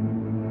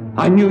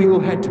 I knew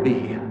you had to be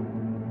here.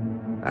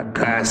 A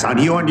curse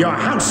on you and your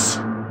house!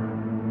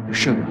 You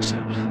show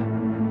yourself.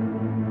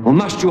 Or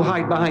must you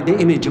hide behind the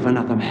image of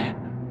another man?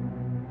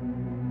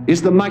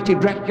 Is the mighty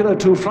Dracula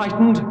too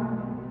frightened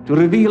to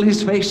reveal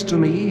his face to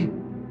me?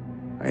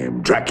 I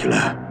am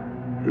Dracula,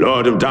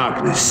 Lord of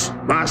Darkness,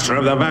 Master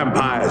of the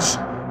Vampires,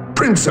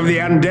 Prince of the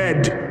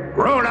Undead,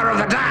 Ruler of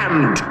the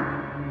Damned!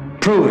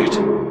 Prove it.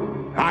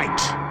 Right,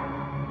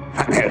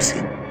 Van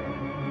Helsing.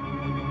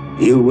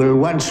 You will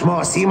once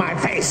more see my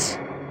face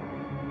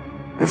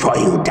before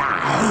you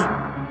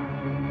die.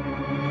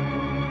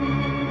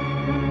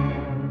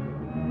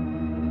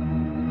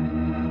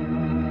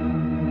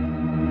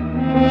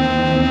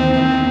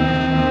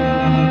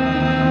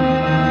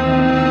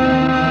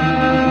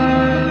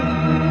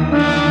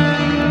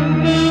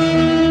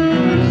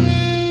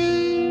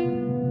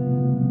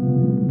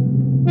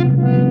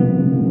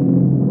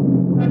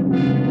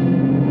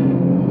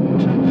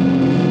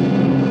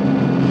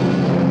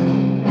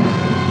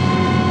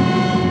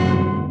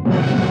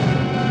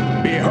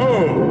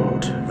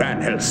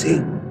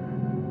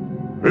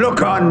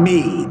 Look on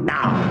me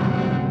now.